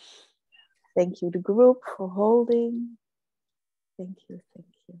 Thank you, the group, for holding. Thank you.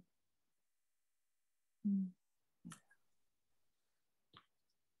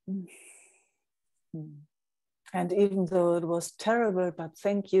 And even though it was terrible, but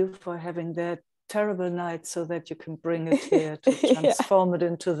thank you for having that terrible night so that you can bring it here to transform it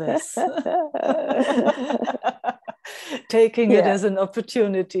into this. Taking it as an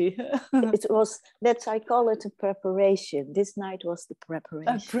opportunity. I call it a preparation. This night was the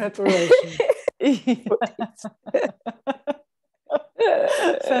preparation. A preparation.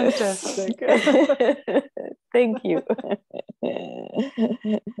 Fantastic. Thank you.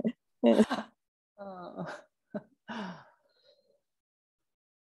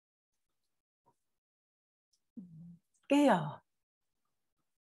 Gea.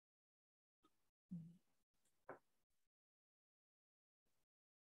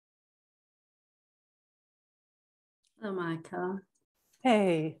 Hello, Meike.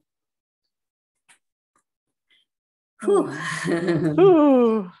 Hey. Ooh,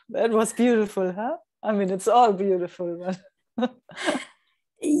 that was beautiful, huh? I mean, it's all beautiful. But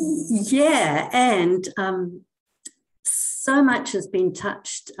yeah, and so much has been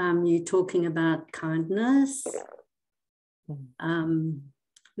touched. You talking about kindness,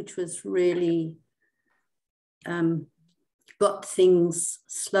 which was really got things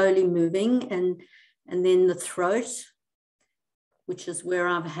slowly moving, and then the throat, which is where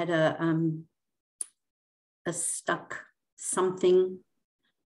I've had a stuck something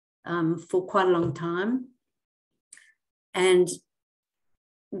for quite a long time. And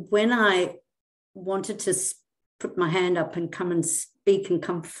when I wanted to put my hand up and come and speak and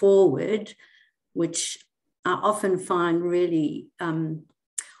come forward, which I often find really,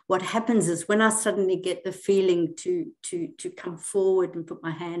 what happens is when I suddenly get the feeling to come forward and put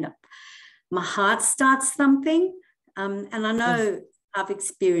my hand up, my heart starts thumping. And I know I've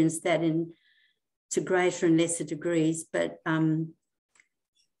experienced that to greater and lesser degrees, but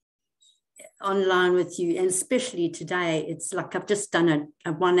online with you, and especially today, it's like I've just done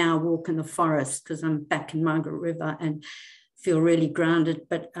a 1 hour walk in the forest because I'm back in Margaret River and feel really grounded.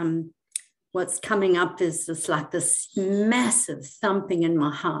 But what's coming up is this massive thumping in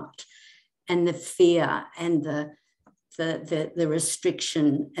my heart, and the fear and the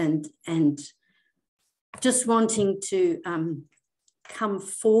restriction, and just wanting to come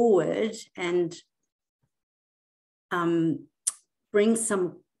forward and bring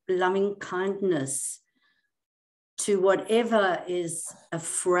some loving kindness to whatever is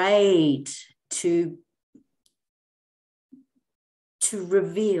afraid to to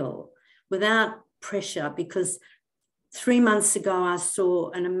reveal without pressure, because 3 months ago I saw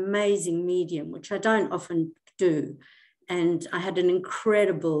an amazing medium, which I don't often do. And I had an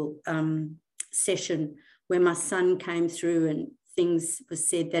incredible session where my son came through and things were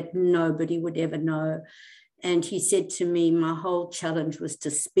said that nobody would ever know. And he said to me, my whole challenge was to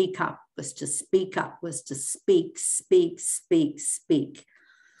speak up, was to speak up, was to speak, speak, speak, speak.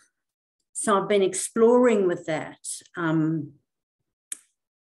 So I've been exploring with that.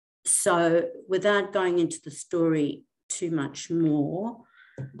 So without going into the story too much more,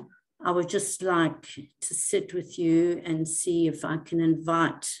 I would just like to sit with you and see if I can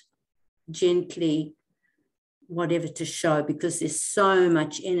invite gently whatever to show, because there's so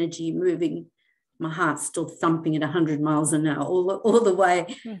much energy moving. My heart's still thumping at 100 miles an hour all the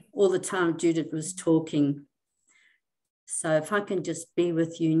way, all the time Judith was talking. So if I can just be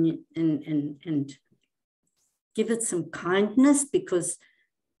with you and give it some kindness, because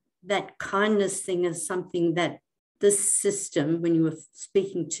that kindness thing is something that this system, when you were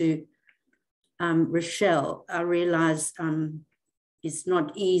speaking to Rochelle, I realized is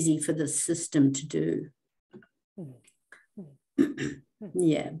not easy for the system to do.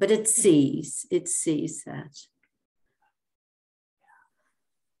 Yeah, but it sees that.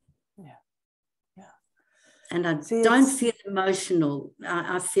 Yeah. And I don't feel emotional.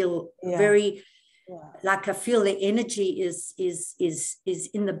 I feel very, like I feel the energy is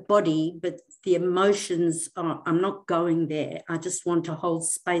in the body, but the emotions are, I'm not going there. I just want to hold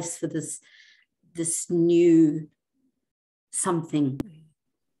space for this new something.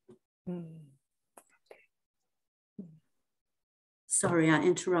 Sorry, I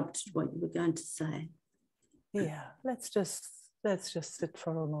interrupted what you were going to say. Yeah, let's just sit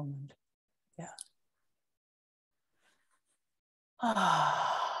for a moment. Yeah.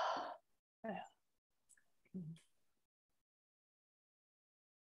 Yeah.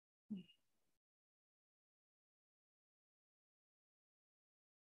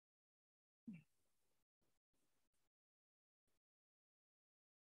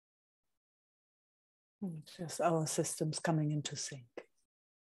 Just our systems coming into sync.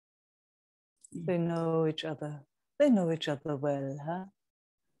 They know each other. They know each other well, huh?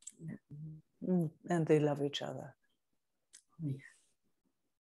 And they love each other.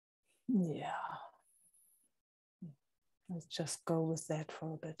 Yeah. Let's just go with that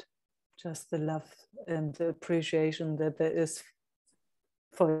for a bit. Just the love and the appreciation that there is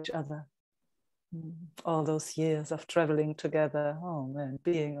for each other. All those years of traveling together. Oh man,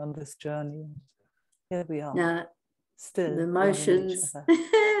 being on this journey. Here we are. Now, still the emotions.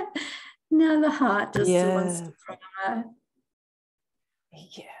 Now the heart just wants to cry.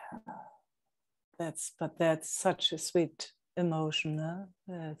 Yeah. That's such a sweet emotion. Huh?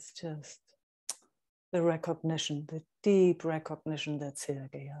 It's just the recognition, the deep recognition that's here,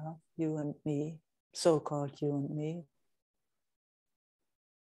 yeah? You and me, so-called you and me.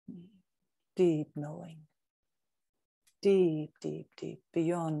 Deep knowing. Deep, deep, deep,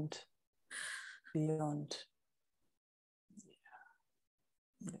 beyond. Yeah.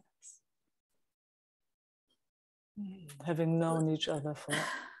 Yes. Having known each other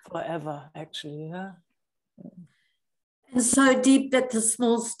forever, actually, yeah. And so deep that the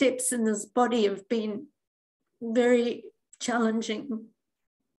small steps in this body have been very challenging.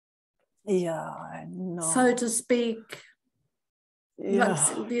 Yeah, I know. So to speak, yeah,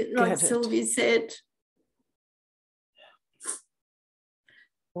 like Sylvie said.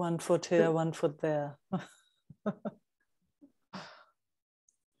 One foot here, one foot there.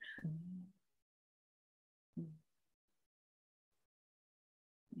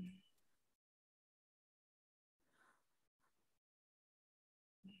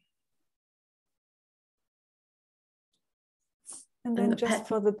 And then just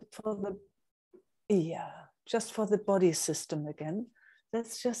for the body system again,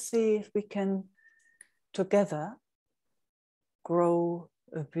 let's just see if we can together grow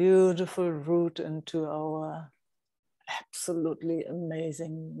a beautiful root into our absolutely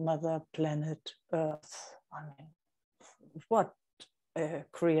amazing mother planet Earth. I mean, what a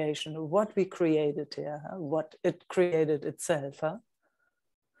creation, what we created here, huh? What it created itself, huh?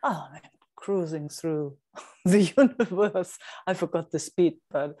 Oh man, cruising through the universe. I forgot the speed,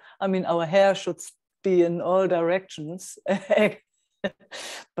 but I mean, our hair should be in all directions.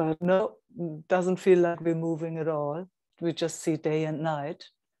 But no, doesn't feel like we're moving at all. We just see day and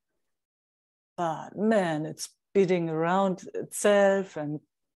night. But man, it's beating around itself and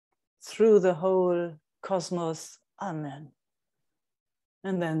through the whole cosmos. Amen.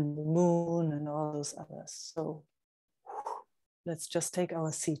 And then the moon and all those others. So let's just take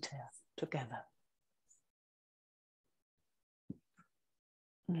our seat here together.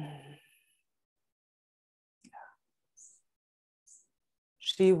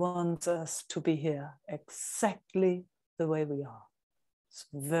 She wants us to be here exactly the way we are. It's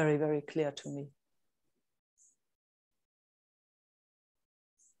very, very clear to me.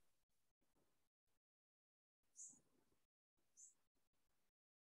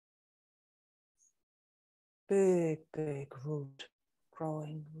 Big, big root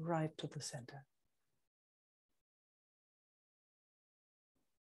growing right to the center.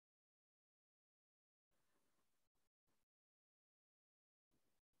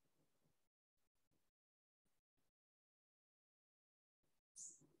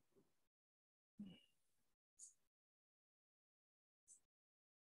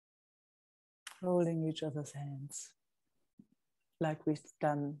 Holding each other's hands like we've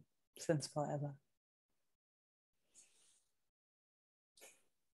done since forever.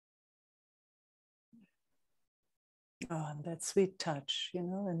 Oh, and that sweet touch, you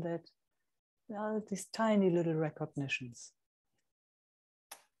know, and that these tiny little recognitions.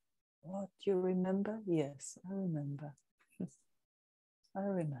 What, you remember? Yes, I remember. I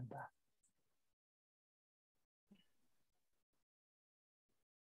remember.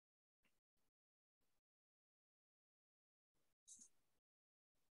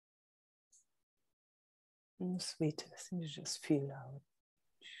 And the sweetest, you just feel out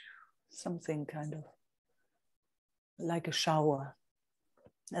something kind of like a shower.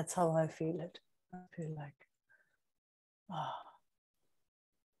 That's how I feel it. I feel like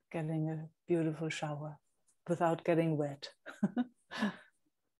getting a beautiful shower without getting wet.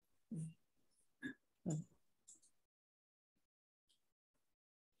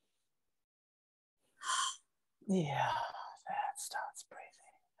 Yeah, that starts breathing.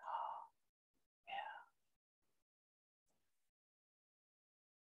 Yeah.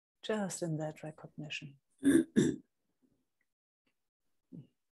 Just in that recognition.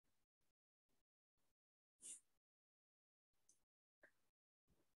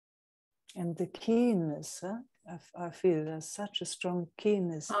 And the keenness, I feel there's such a strong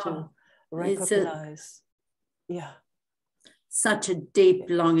keenness to recognize. Yeah. Such a deep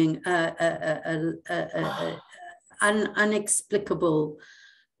longing, unexplicable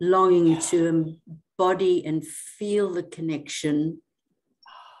longing to embody and feel the connection.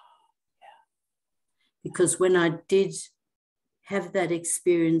 Because when I did have that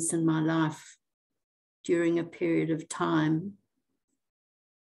experience in my life during a period of time,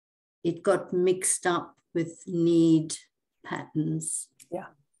 it got mixed up with need patterns. Yeah.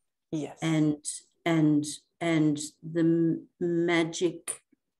 Yes. And the magic,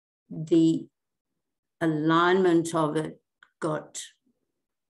 the alignment of it got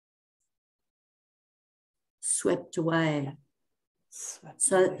swept away.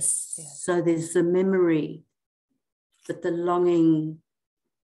 So there's the memory, but the longing,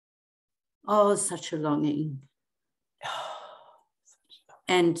 such a longing.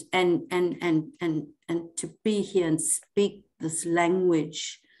 And to be here and speak this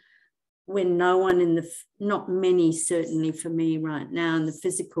language when no one not many, certainly for me right now, in the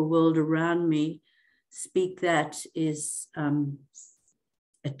physical world around me, speak that is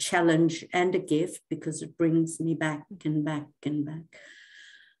a challenge and a gift, because it brings me back and back and back.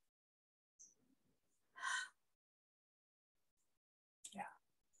 Yeah.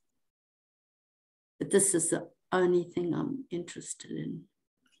 But this is the only thing I'm interested in.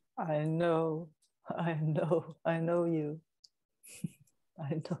 I know you. I know you.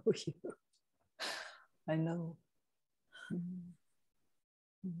 I know.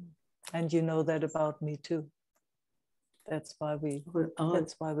 And you know that about me too. That's why we're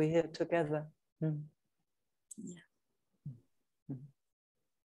here together. Yeah.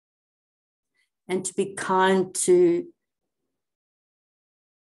 And to be kind to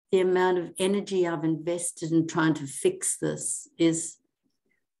the amount of energy I've invested in trying to fix this is,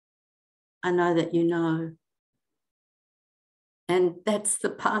 I know that you know. And that's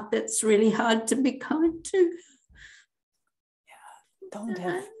the part that's really hard to be kind to.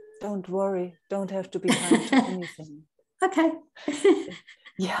 Yeah. Don't worry. Don't have to be kind to anything. Okay.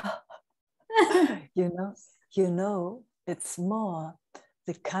 Yeah. You know, it's more,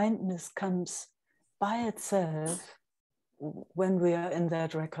 the kindness comes by itself when we are in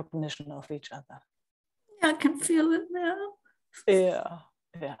that recognition of each other. I can feel it now. Yeah.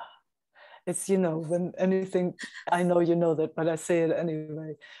 It's, when anything, I know you know that, but I say it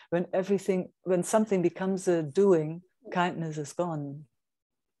anyway. When something becomes a doing, kindness is gone.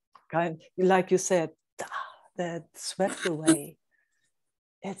 Like you said, that swept away.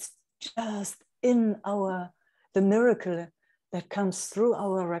 It's just in the miracle that comes through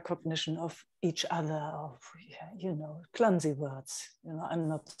our recognition of each other, of, you know, clumsy words. You know, I'm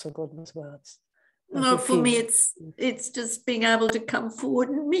not so good with words. No, for me, it's just being able to come forward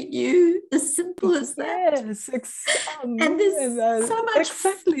and meet you. As simple as that. Yes, and there's so much,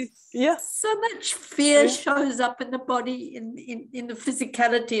 exactly. Yeah, so much fear shows up in the body, in the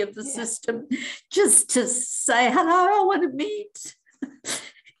physicality of the system. Just to say hello, I want to meet.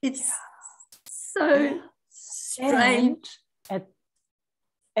 It's so strange. And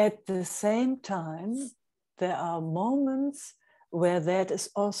at the same time, there are moments where that is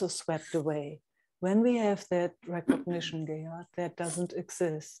also swept away. When we have that recognition, Gerhard, that doesn't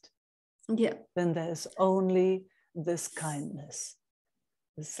exist. Yeah. Then there is only this kindness.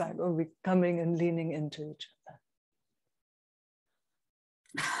 It's like, oh, we're coming and leaning into each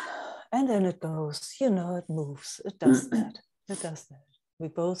other. And then it goes, you know, it moves. It does that. It does that. We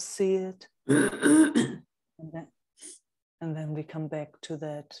both see it. And then we come back to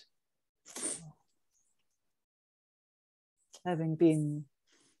that. Having been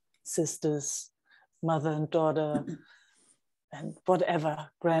sisters, mother and daughter, and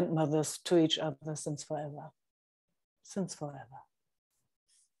whatever, grandmothers to each other since forever. Since forever.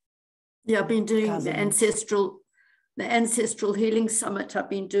 Yeah, I've been doing Cousins. the ancestral healing summit. I've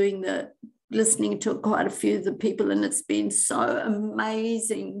been doing listening to quite a few of the people, and it's been so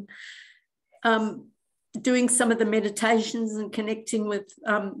amazing. Doing some of the meditations and connecting with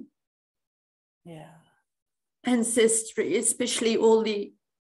ancestry, especially all the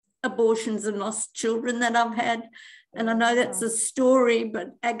abortions and lost children that I've had. And I know that's a story,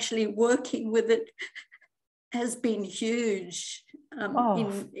 but actually working with it has been huge.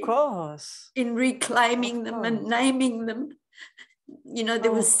 Of course. In reclaiming them and naming them. You know,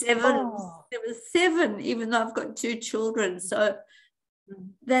 there were seven. There were seven, even though I've got 2 children. So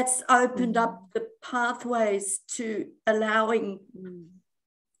that's opened up the pathways to allowing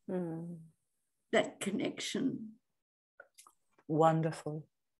that connection. Wonderful.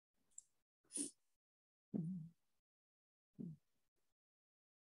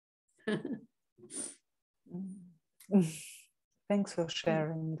 Thanks for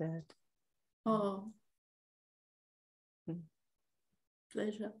sharing that. Oh,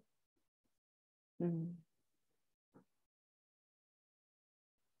 pleasure.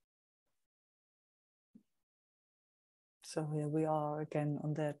 So here we are again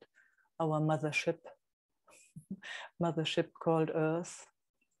on that, our mothership called Earth.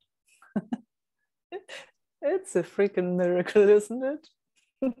 It's a freaking miracle, isn't it?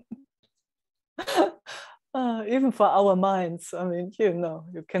 Even for our minds, I mean, you know,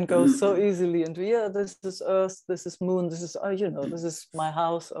 you can go so easily into, this is Earth, this is Moon, this is, you know, this is my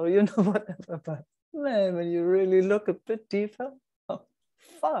house, or, you know, whatever. But man, when you really look a bit deeper,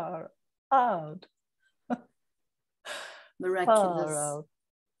 far out. Miraculous. Far out.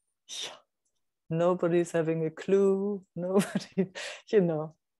 Nobody's having a clue, nobody, you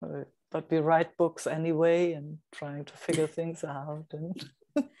know, but we write books anyway and trying to figure things out.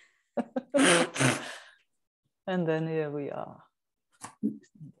 And then here we are.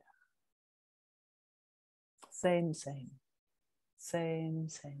 Same.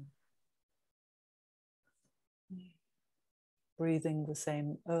 Breathing the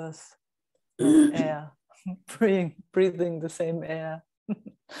same earth, air, breathing the same air.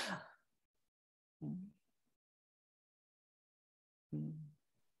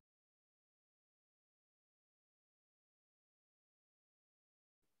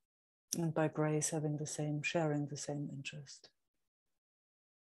 And by grace, having the same, sharing the same interest.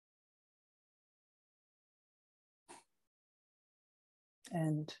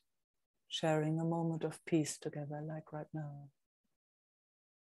 And sharing a moment of peace together, like right now.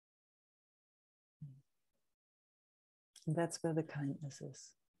 And that's where the kindness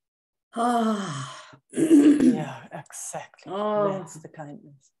is. Yeah, exactly. That's the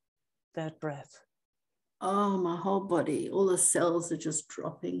kindness. That breath. Oh, my whole body, all the cells are just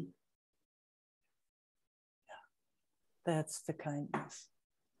dropping. That's the kindness.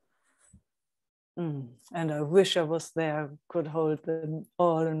 And I wish I was there, could hold them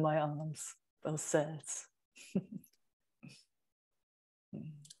all in my arms, those cells. I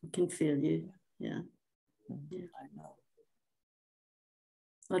can feel you, yeah. I know.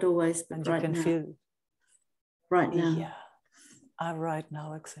 Not always, but and right you can now. feel. Right now. Yeah, right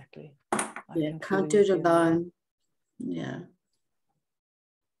now, exactly. I can't do it alone. Yeah.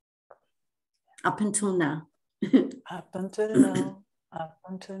 Up until now. Up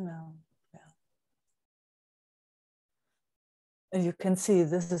until now. Yeah. And you can see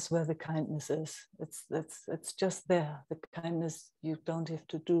this is where the kindness is. It's just there. The kindness, you don't have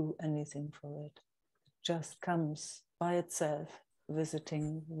to do anything for it. It just comes by itself,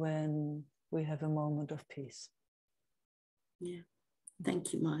 visiting when we have a moment of peace. Yeah.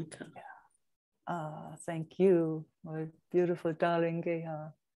 Thank you, Meike. Thank you, my beautiful darling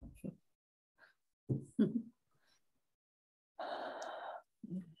Geha.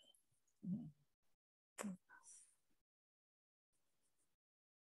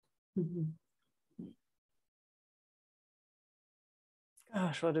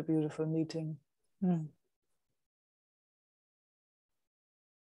 Gosh, what a beautiful meeting. For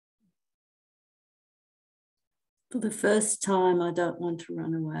the first time, I don't want to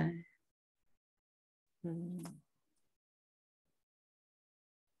run away.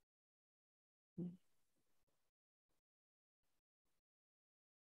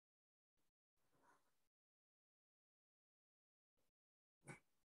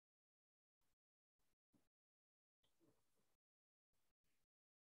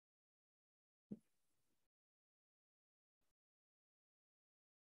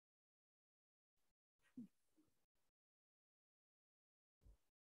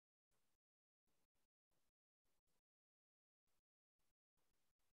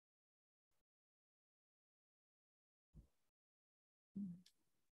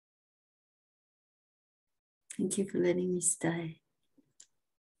 Thank you for letting me stay.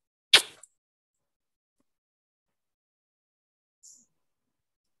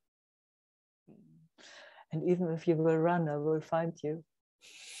 And even if you will run, I will find you.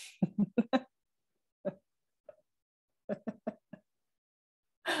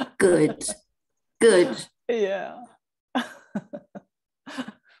 Good. Good. Yeah.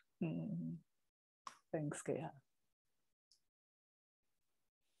 Thanks, Geha.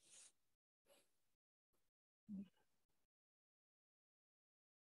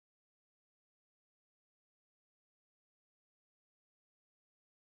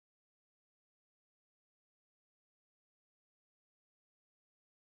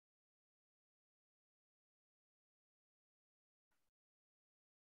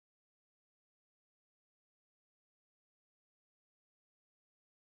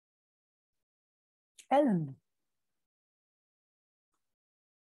 Ellen.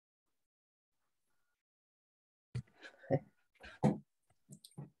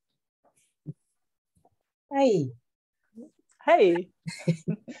 Hey. Hey.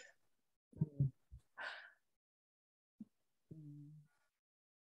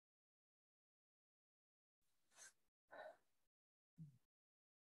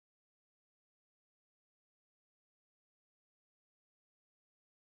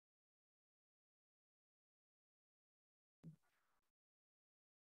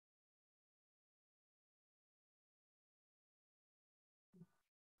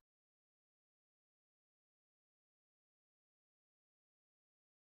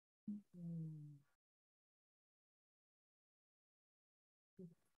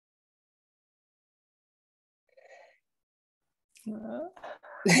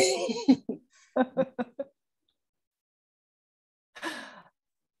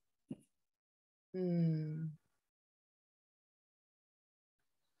 Mm.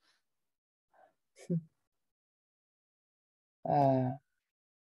 Uh,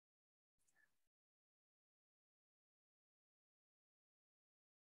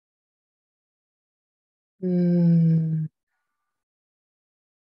 mm.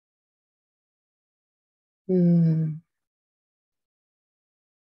 Mm.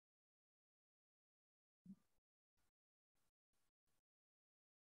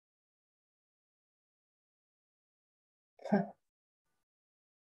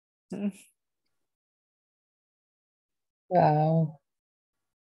 Wow.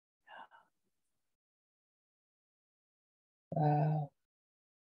 Wow.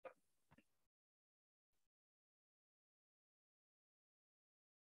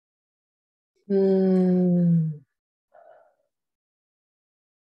 Mm.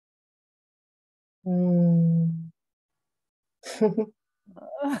 Mm.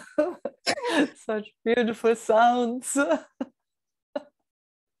 Such beautiful sounds.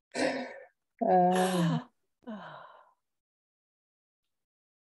 Ah.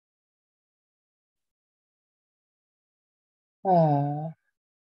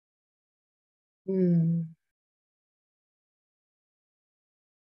 Mm.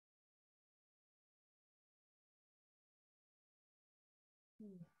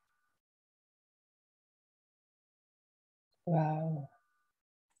 Wow.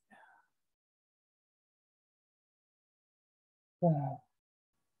 Wow.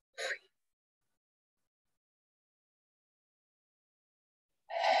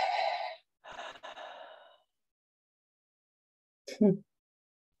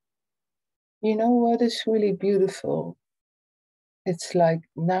 You know what is really beautiful? It's like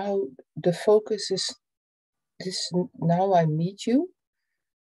now the focus is this, now I meet you,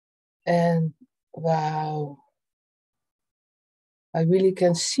 and wow, I really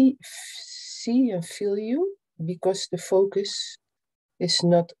can see and feel you, because the focus is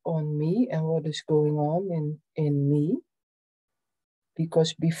not on me and what is going on in me.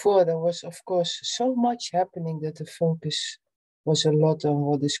 Because before there was, of course, so much happening that the focus was a lot on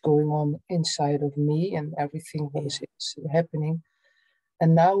what is going on inside of me and everything what is happening.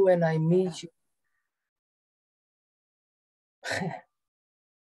 And now when I meet you,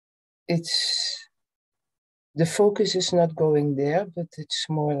 it's the focus is not going there, but it's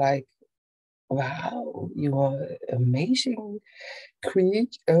more like, wow, you are amazing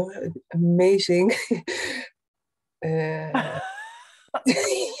creature, amazing.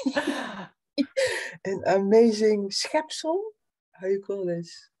 An amazing schepsel. How you call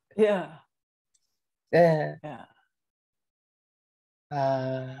this? Yeah. Yeah.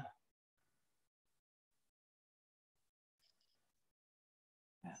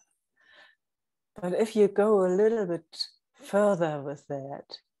 But if you go a little bit further with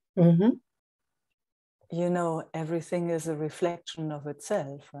that, Mm-hmm. you know, everything is a reflection of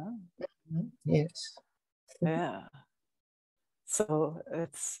itself. Huh? Mm-hmm. Yes. Yeah. So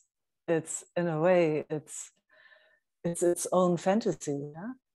it's in a way it's its own fantasy.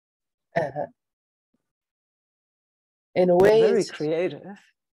 Huh? Uh-huh. In a way, very it's creative.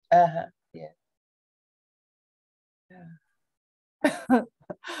 Uh-huh. Yeah.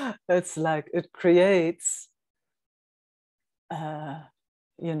 It's like it creates,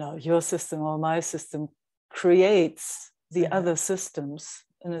 you know, your system or my system creates the other systems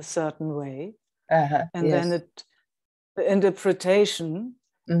in a certain way. And Yes. then the interpretation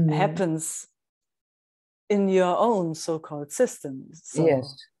happens in your own so-called system. So,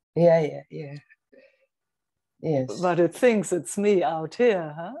 yes. Yeah. Yes. but it thinks it's me out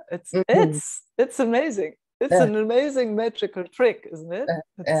here, huh? It's amazing. It's Uh, an amazing magical trick, isn't it?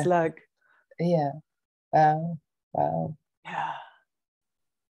 It's like, yeah. Wow.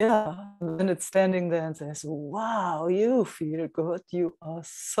 Yeah. And then it's standing there and says, wow, you feel good. You are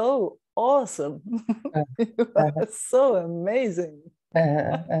so awesome. You are so amazing.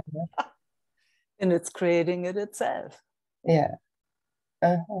 And it's creating it itself. Yeah.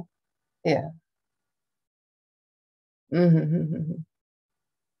 Yeah.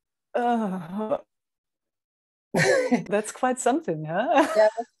 That's quite something, huh? Yeah,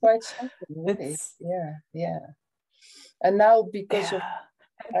 that's quite something, really. Yeah. And now, because of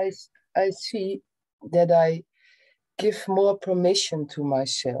I see that I give more permission to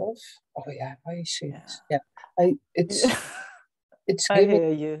myself. Oh yeah, how you say this? Yeah, it's I giving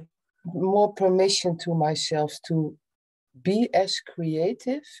hear you. more permission to myself to be as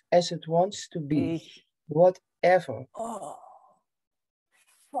creative as it wants to be, whatever. Oh,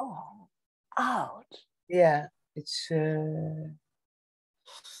 fall out. Yeah, it's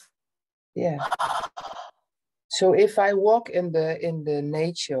yeah. So if I walk in the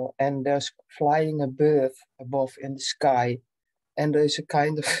nature and there's flying a bird above in the sky, and there's a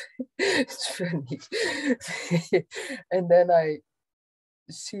kind of it's funny, and then I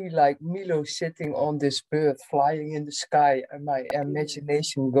see like Milo sitting on this bird flying in the sky, and my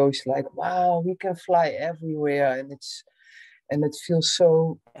imagination goes like, wow, we can fly everywhere, and it feels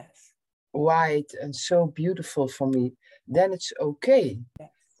so wide and so beautiful for me. Then it's okay.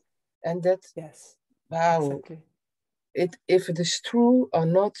 And that wow, exactly. If it is true or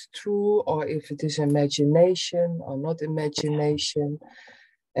not true, or if it is imagination or not imagination,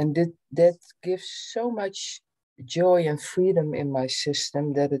 and that gives so much joy and freedom in my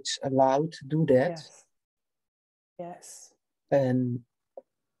system that it's allowed to do that. Yes. And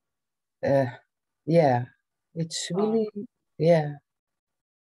yeah, it's really yeah.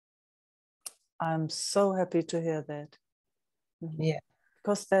 I'm so happy to hear that. Yeah.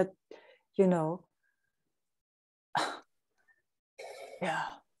 Because that, you know, yeah,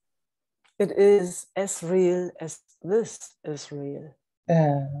 it is as real as this is real.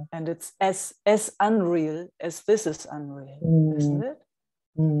 And it's as unreal as this is unreal, isn't it?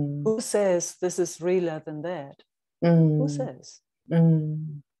 Who says this is realer than that? Who says?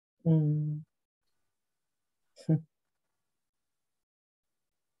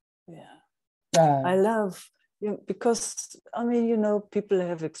 Yeah. I love, because, I mean, you know, people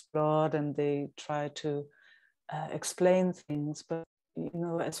have explored and they try to explain things, but, you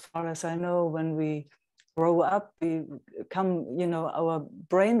know, as far as I know, when we grow up, we come, you know, our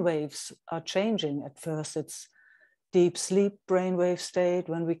brain waves are changing. At first it's deep sleep brainwave state.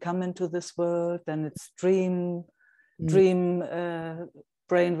 When we come into this world, then it's dream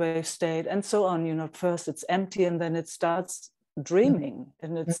brainwave state, and so on. You know, first it's empty, and then it starts dreaming,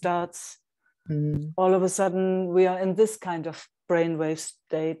 and it starts. All of a sudden, we are in this kind of brainwave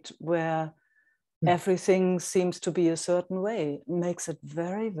state where everything seems to be a certain way. It makes it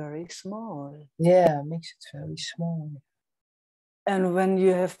very, very small. Yeah, makes it very small. And when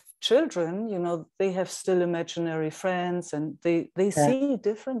you have children, you know, they have still imaginary friends, and they see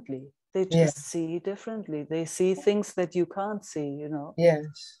differently. They just see differently. They see things that you can't see, you know.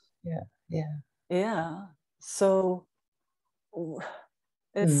 Yes. Yeah. So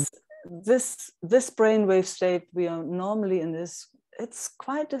it's this brainwave state we are normally in is, it's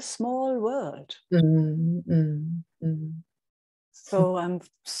quite a small world. So I'm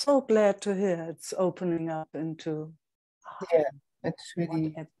so glad to hear it's opening up into it's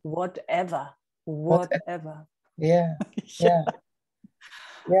really whatever. Yeah,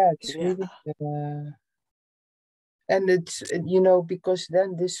 it's really and it's, you know, because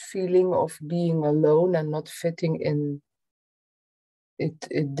then this feeling of being alone and not fitting in,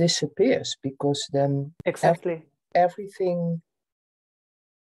 it disappears, because then exactly everything,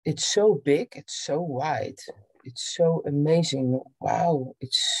 it's so big, it's so wide, it's so amazing. Wow,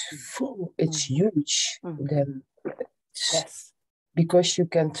 it's full, it's huge. Then yes, because you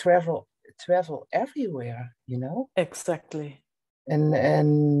can travel everywhere, you know. exactly.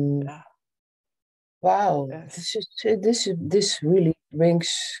 And wow, Yes. this really brings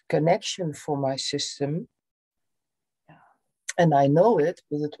connection for my system. And I know it,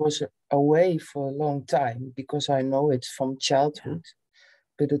 but it was away for a long time, because I know it from childhood.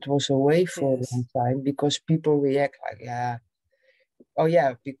 But it was away for a long time, because people react like, oh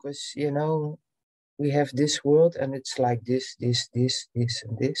yeah, because, you know, we have this world and it's like this,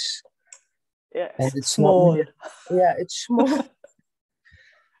 and this. Yes, And it's small. Not, it's small.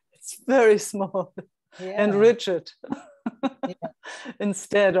 It's very small and rigid. Yeah.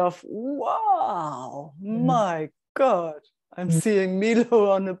 Instead of, wow, my God, I'm seeing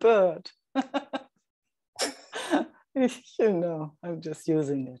Milo on a bird. You know, I'm just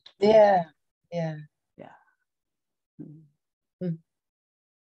using it. Yeah.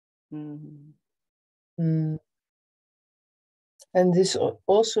 And this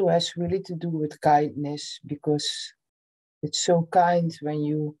also has really to do with kindness, because it's so kind when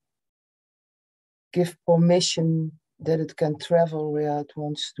you give permission that it can travel where it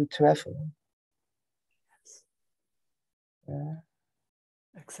wants to travel.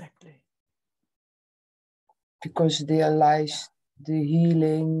 Exactly. Because there lies the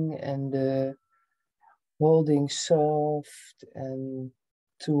healing and the holding soft, and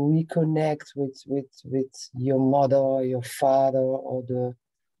to reconnect with your mother, your father, or the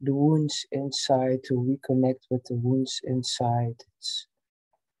wounds inside, to reconnect with the wounds inside. It's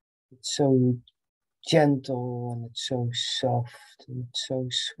so gentle, and it's so soft, and it's so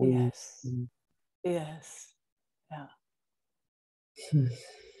sweet. Yes. Yeah.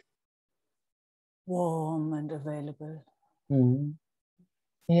 Warm and available.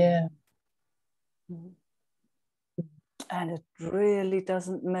 Yeah. And it really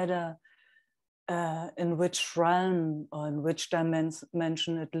doesn't matter in which realm or in which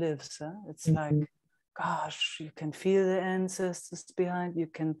dimension it lives. Huh? It's like, gosh, you can feel the ancestors behind. You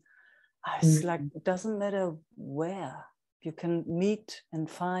can, it's like, it doesn't matter where. You can meet and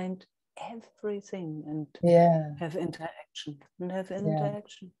find everything and have interaction.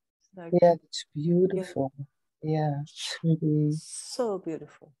 Like, it's beautiful. Yeah, it's really so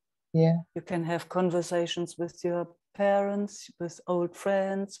beautiful. Yeah. You can have conversations with your parents, with old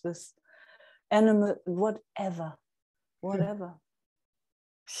friends, with animal, whatever.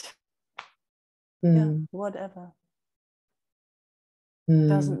 Yeah, whatever.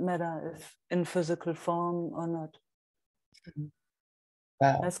 Doesn't matter if in physical form or not.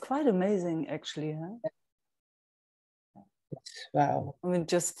 Wow. That's quite amazing, actually, huh? Wow. I mean,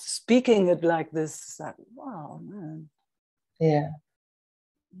 just speaking it like this, is like, wow, man. Yeah.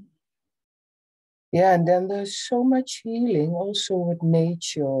 Yeah, and then there's so much healing also with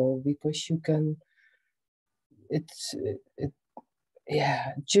nature, because you can,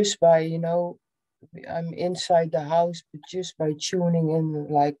 just by, you know, I'm inside the house, but just by tuning in,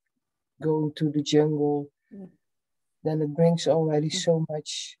 like going to the jungle, then it brings already so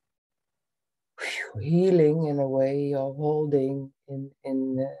much healing in a way, or holding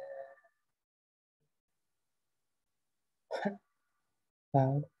in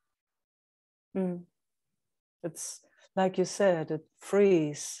wow. It's like you said, it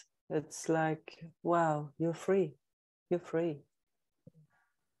frees. It's like, wow, you're free. You're free. It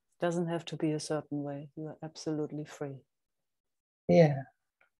doesn't have to be a certain way. You are absolutely free. Yeah.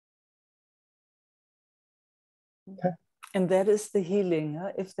 And that is the healing.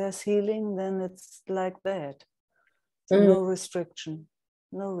 Huh? If there's healing, then it's like that. So no restriction,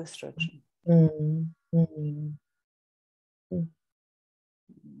 no restriction. Mm. Mm. Mm.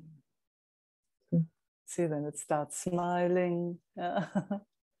 Mm. See, then it starts smiling.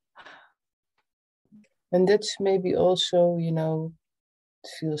 And that's maybe also, you know, it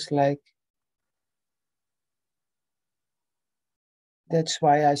feels like that's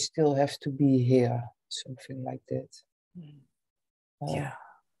why I still have to be here, something like that. Yeah.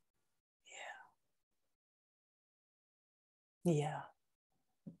 Yeah,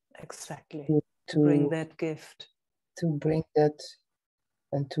 exactly. To bring that gift. To bring that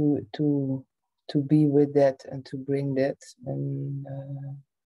and to be with that and to bring that and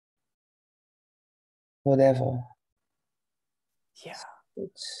whatever. Yeah.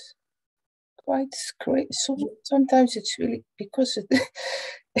 It's quite great. Sometimes it's really because it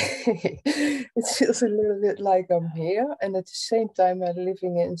it feels a little bit like I'm here, and at the same time I'm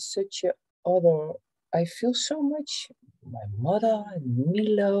living in such a other. I feel so much my mother and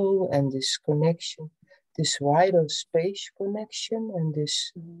Milo and this connection, this wider space connection, and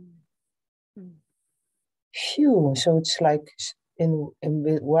this. Phew. So it's like in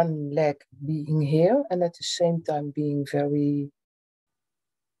with one leg being here, and at the same time being very.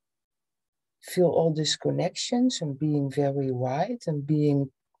 Feel all these connections and being very wide and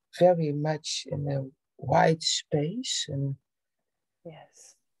being very much in a wide space and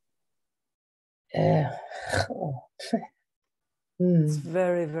yes, it's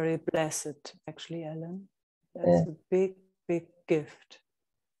very, very blessed, actually, Ellen. That's a big, big gift.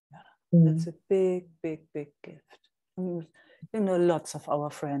 Yeah. That's a big, big, big gift. I mean, you know, lots of our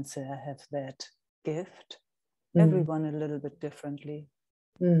friends here have that gift. Everyone a little bit differently.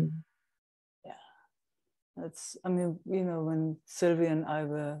 Yeah. It's, I mean, you know, when Sylvia and I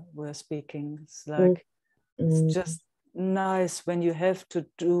were speaking, it's like, it's just nice when you have to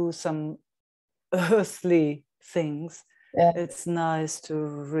do some earthly things. It's nice to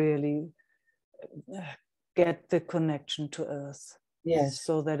really get the connection to earth. Yes.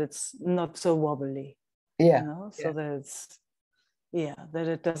 So that it's not so wobbly. Yeah. You know, so that it's, that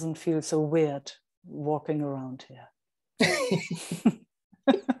it doesn't feel so weird walking around here.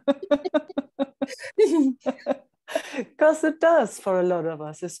 Because it does for a lot of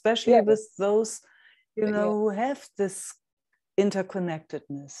us, especially with those, you know, who have this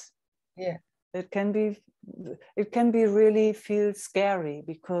interconnectedness. Yeah. It can be really feel scary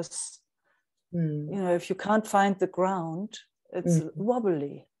because, you know, if you can't find the ground, it's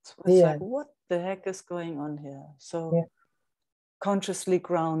wobbly. It's like, what the heck is going on here? So consciously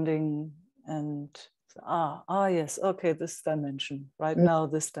grounding and yes, okay, this dimension right now,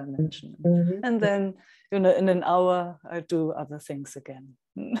 this dimension, and then, you know, in an hour I do other things again.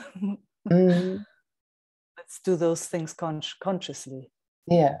 Let's do those things consciously.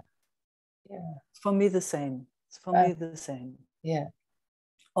 Yeah. It's for me the same. It's for me the same. Yeah.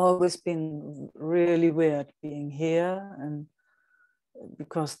 Always been really weird being here, and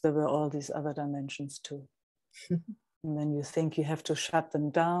because there were all these other dimensions too. And then you think you have to shut them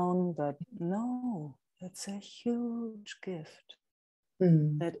down, but no, it's a huge gift.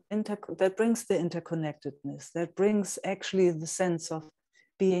 That brings the interconnectedness, that brings actually the sense of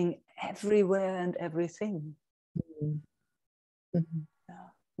being everywhere and everything. Yeah.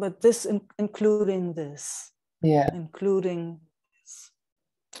 But this, including this. Yeah. Including this.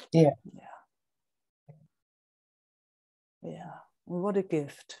 Yeah. Yeah. Yeah. What a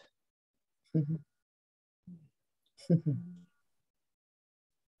gift.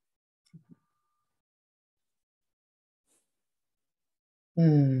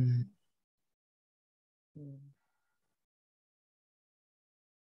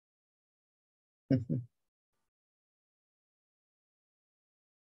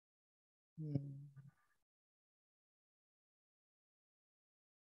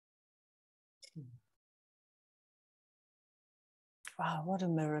 Wow, what a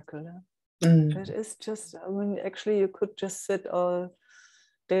miracle. Huh? It is just, I mean, actually you could just sit all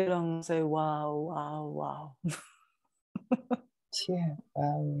day long and say, wow, wow, wow. Yeah,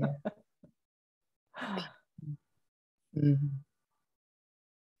 wow, yeah.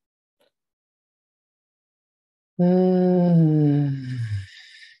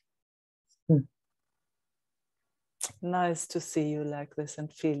 Nice to see you like this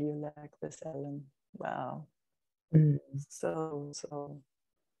and feel you like this, Ellen. Wow.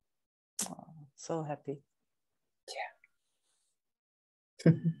 So happy. Yeah.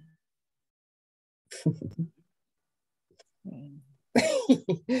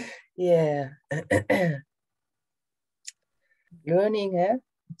 Yeah. Learning, huh?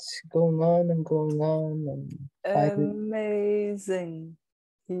 it's going on and going on, and Amazing.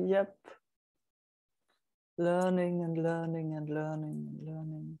 Yep. Learning and learning and learning and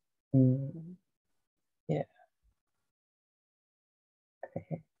learning. Yeah.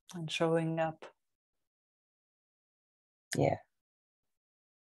 And showing up. Yeah.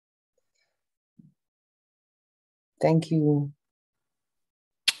 Thank you.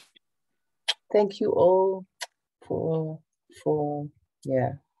 Thank you all for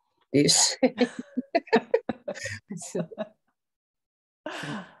yeah, this. So,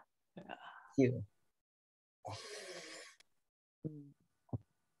 thank you.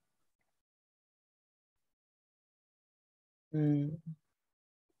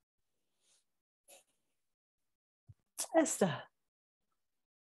 Esther.